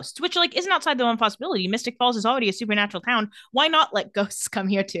haven for ghosts, which like isn't outside the one possibility. Mystic Falls is already a supernatural town. Why not let ghosts come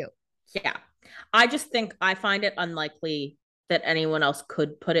here too? Yeah. I just think I find it unlikely that anyone else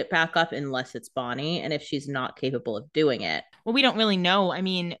could put it back up unless it's Bonnie. And if she's not capable of doing it. Well, we don't really know. I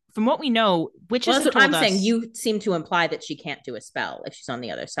mean, from what we know, witches Well, have that's what told I'm us. saying. You seem to imply that she can't do a spell if she's on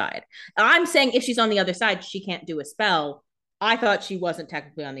the other side. I'm saying if she's on the other side, she can't do a spell. I thought she wasn't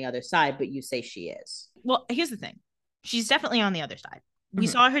technically on the other side, but you say she is. Well, here's the thing. She's definitely on the other side. We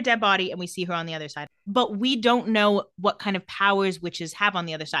saw her dead body and we see her on the other side, but we don't know what kind of powers witches have on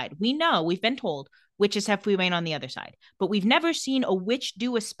the other side. We know, we've been told witches have free reign on the other side, but we've never seen a witch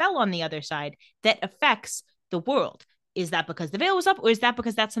do a spell on the other side that affects the world. Is that because the veil was up, or is that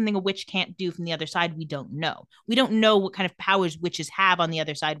because that's something a witch can't do from the other side? We don't know. We don't know what kind of powers witches have on the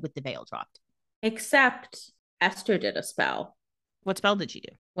other side with the veil dropped. Except Esther did a spell. What spell did she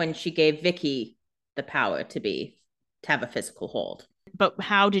do? When she gave Vicky the power to have a physical hold. But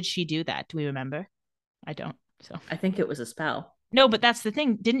how did she do that? Do we remember? I don't. So I think it was a spell. No, but that's the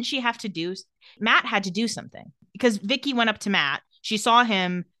thing. Didn't she have to do? Matt had to do something because Vicky went up to Matt. She saw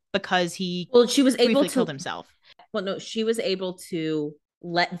him because he she was able to killed himself. Well, no, she was able to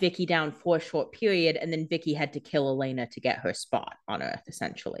let Vicky down for a short period, and then Vicky had to kill Elena to get her spot on Earth,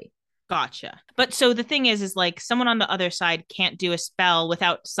 essentially. Gotcha. But so the thing is like someone on the other side can't do a spell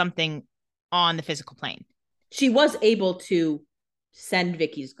without something on the physical plane. She was able to send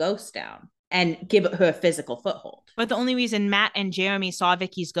Vicky's ghost down and give her a physical foothold. But the only reason Matt and Jeremy saw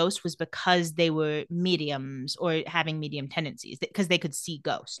Vicky's ghost was because they were mediums or having medium tendencies, because they could see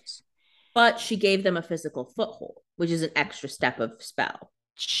ghosts. But she gave them a physical foothold, which is an extra step of spell.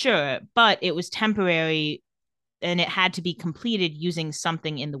 Sure, but it was temporary and it had to be completed using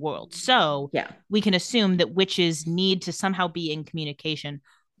something in the world. So we can assume that witches need to somehow be in communication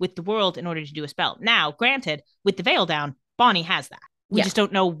with the world in order to do a spell. Now, granted, with the veil down, Bonnie has that. We just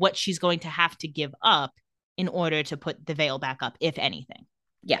don't know what she's going to have to give up in order to put the veil back up, if anything.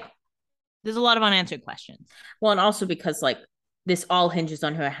 Yeah. There's a lot of unanswered questions. Well, and also because like this all hinges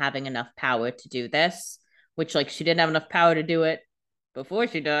on her having enough power to do this, which like she didn't have enough power to do it before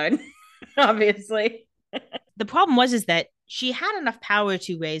she died, obviously. The problem is that she had enough power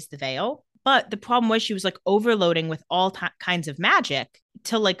to raise the veil, but the problem was she was like overloading with all kinds of magic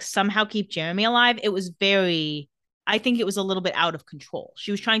to like somehow keep Jeremy alive. It was I think it was a little bit out of control.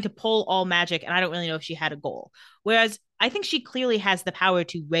 She was trying to pull all magic, and I don't really know if she had a goal. Whereas I think she clearly has the power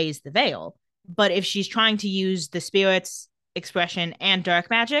to raise the veil, but if she's trying to use the spirits, expression, and dark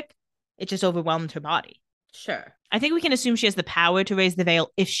magic, it just overwhelmed her body. Sure. I think we can assume she has the power to raise the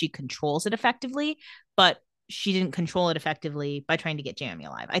veil if she controls it effectively, but she didn't control it effectively by trying to get Jeremy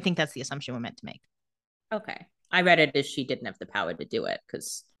alive. I think that's the assumption we're meant to make. Okay. I read it as she didn't have the power to do it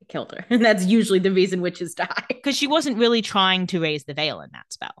because it killed her. And that's usually the reason witches die. Because she wasn't really trying to raise the veil in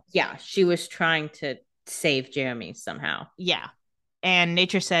that spell. Yeah, she was trying to save Jeremy somehow. Yeah. And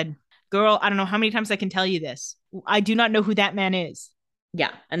nature said, girl, I don't know how many times I can tell you this. I do not know who that man is.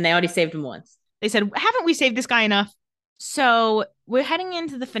 Yeah, and they already saved him once. They said, haven't we saved this guy enough? So we're heading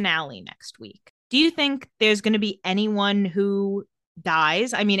into the finale next week. Do you think there's going to be anyone who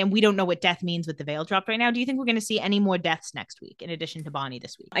dies? I mean, and we don't know what death means with the veil dropped right now. Do you think we're going to see any more deaths next week in addition to Bonnie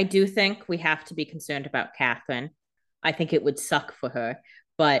this week? I do think we have to be concerned about Catherine. I think it would suck for her,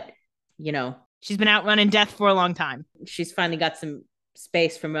 but you know, she's been outrunning death for a long time. She's finally got some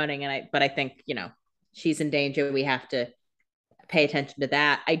space from running, but I think, you know, she's in danger. We have to pay attention to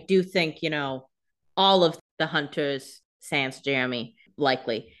that. I do think, you know, all of the hunters, sans Jeremy,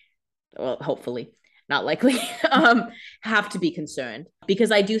 likely, well, hopefully not likely, have to be concerned,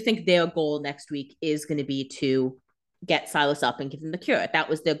 because I do think their goal next week is going to be to get Silas up and give him the cure. That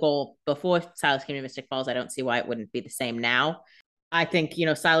was their goal before Silas came to Mystic Falls. I don't see why it wouldn't be the same now. I think, you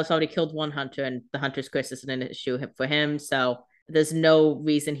know, Silas already killed one hunter and the hunter's curse isn't an issue for him. So there's no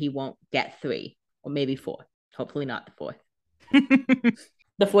reason he won't get 3 or maybe 4. Hopefully not the 4th.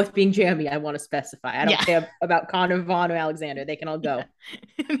 The 4th being Jeremy, I want to specify. I don't care about Connor, Vaughn, or Alexander. They can all go.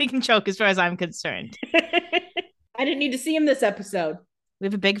 They can choke as far as I'm concerned. I didn't need to see him this episode. We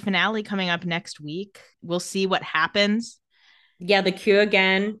have a big finale coming up next week. We'll see what happens. Yeah, the cure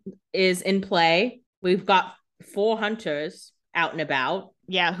again is in play. We've got 4 hunters out and about.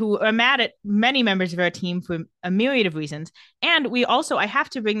 Yeah, who are mad at many members of our team for a myriad of reasons. And we also, I have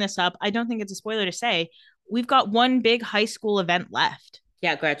to bring this up, I don't think it's a spoiler to say, we've got one big high school event left.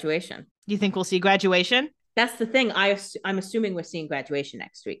 Yeah, graduation. Do you think we'll see graduation? That's the thing. I'm assuming we're seeing graduation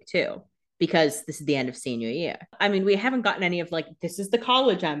next week too, because this is the end of senior year. I mean, we haven't gotten any of like, this is the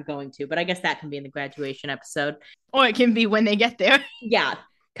college I'm going to, but I guess that can be in the graduation episode. Or it can be when they get there. Yeah.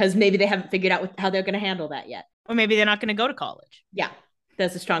 because maybe they haven't figured out how they're going to handle that yet. Or maybe they're not going to go to college. Yeah,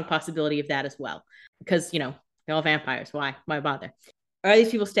 there's a strong possibility of that as well. Because, they're all vampires. Why bother? Are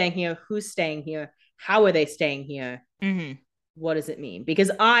these people staying here? Who's staying here? How are they staying here? Mm-hmm. What does it mean? Because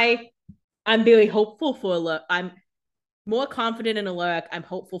I'm very hopeful for Alaric. I'm more confident in Alaric. I'm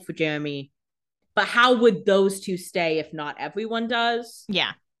hopeful for Jeremy. But how would those two stay if not everyone does?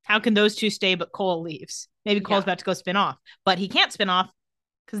 Yeah. How can those two stay but Cole leaves? Maybe Cole's about to go spin off. But he can't spin off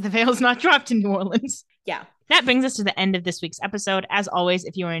because the veil's not dropped in New Orleans. Yeah. That brings us to the end of this week's episode. As always,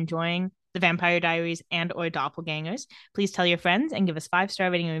 if you are enjoying The Vampire Diaries and or Doppelgangers, please tell your friends and give us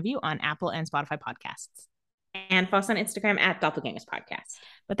 5-star rating and review on Apple and Spotify podcasts. And follow us on Instagram at Doppelgangers Podcast.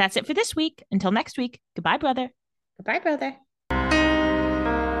 But that's it for this week. Until next week, goodbye, brother. Goodbye, brother.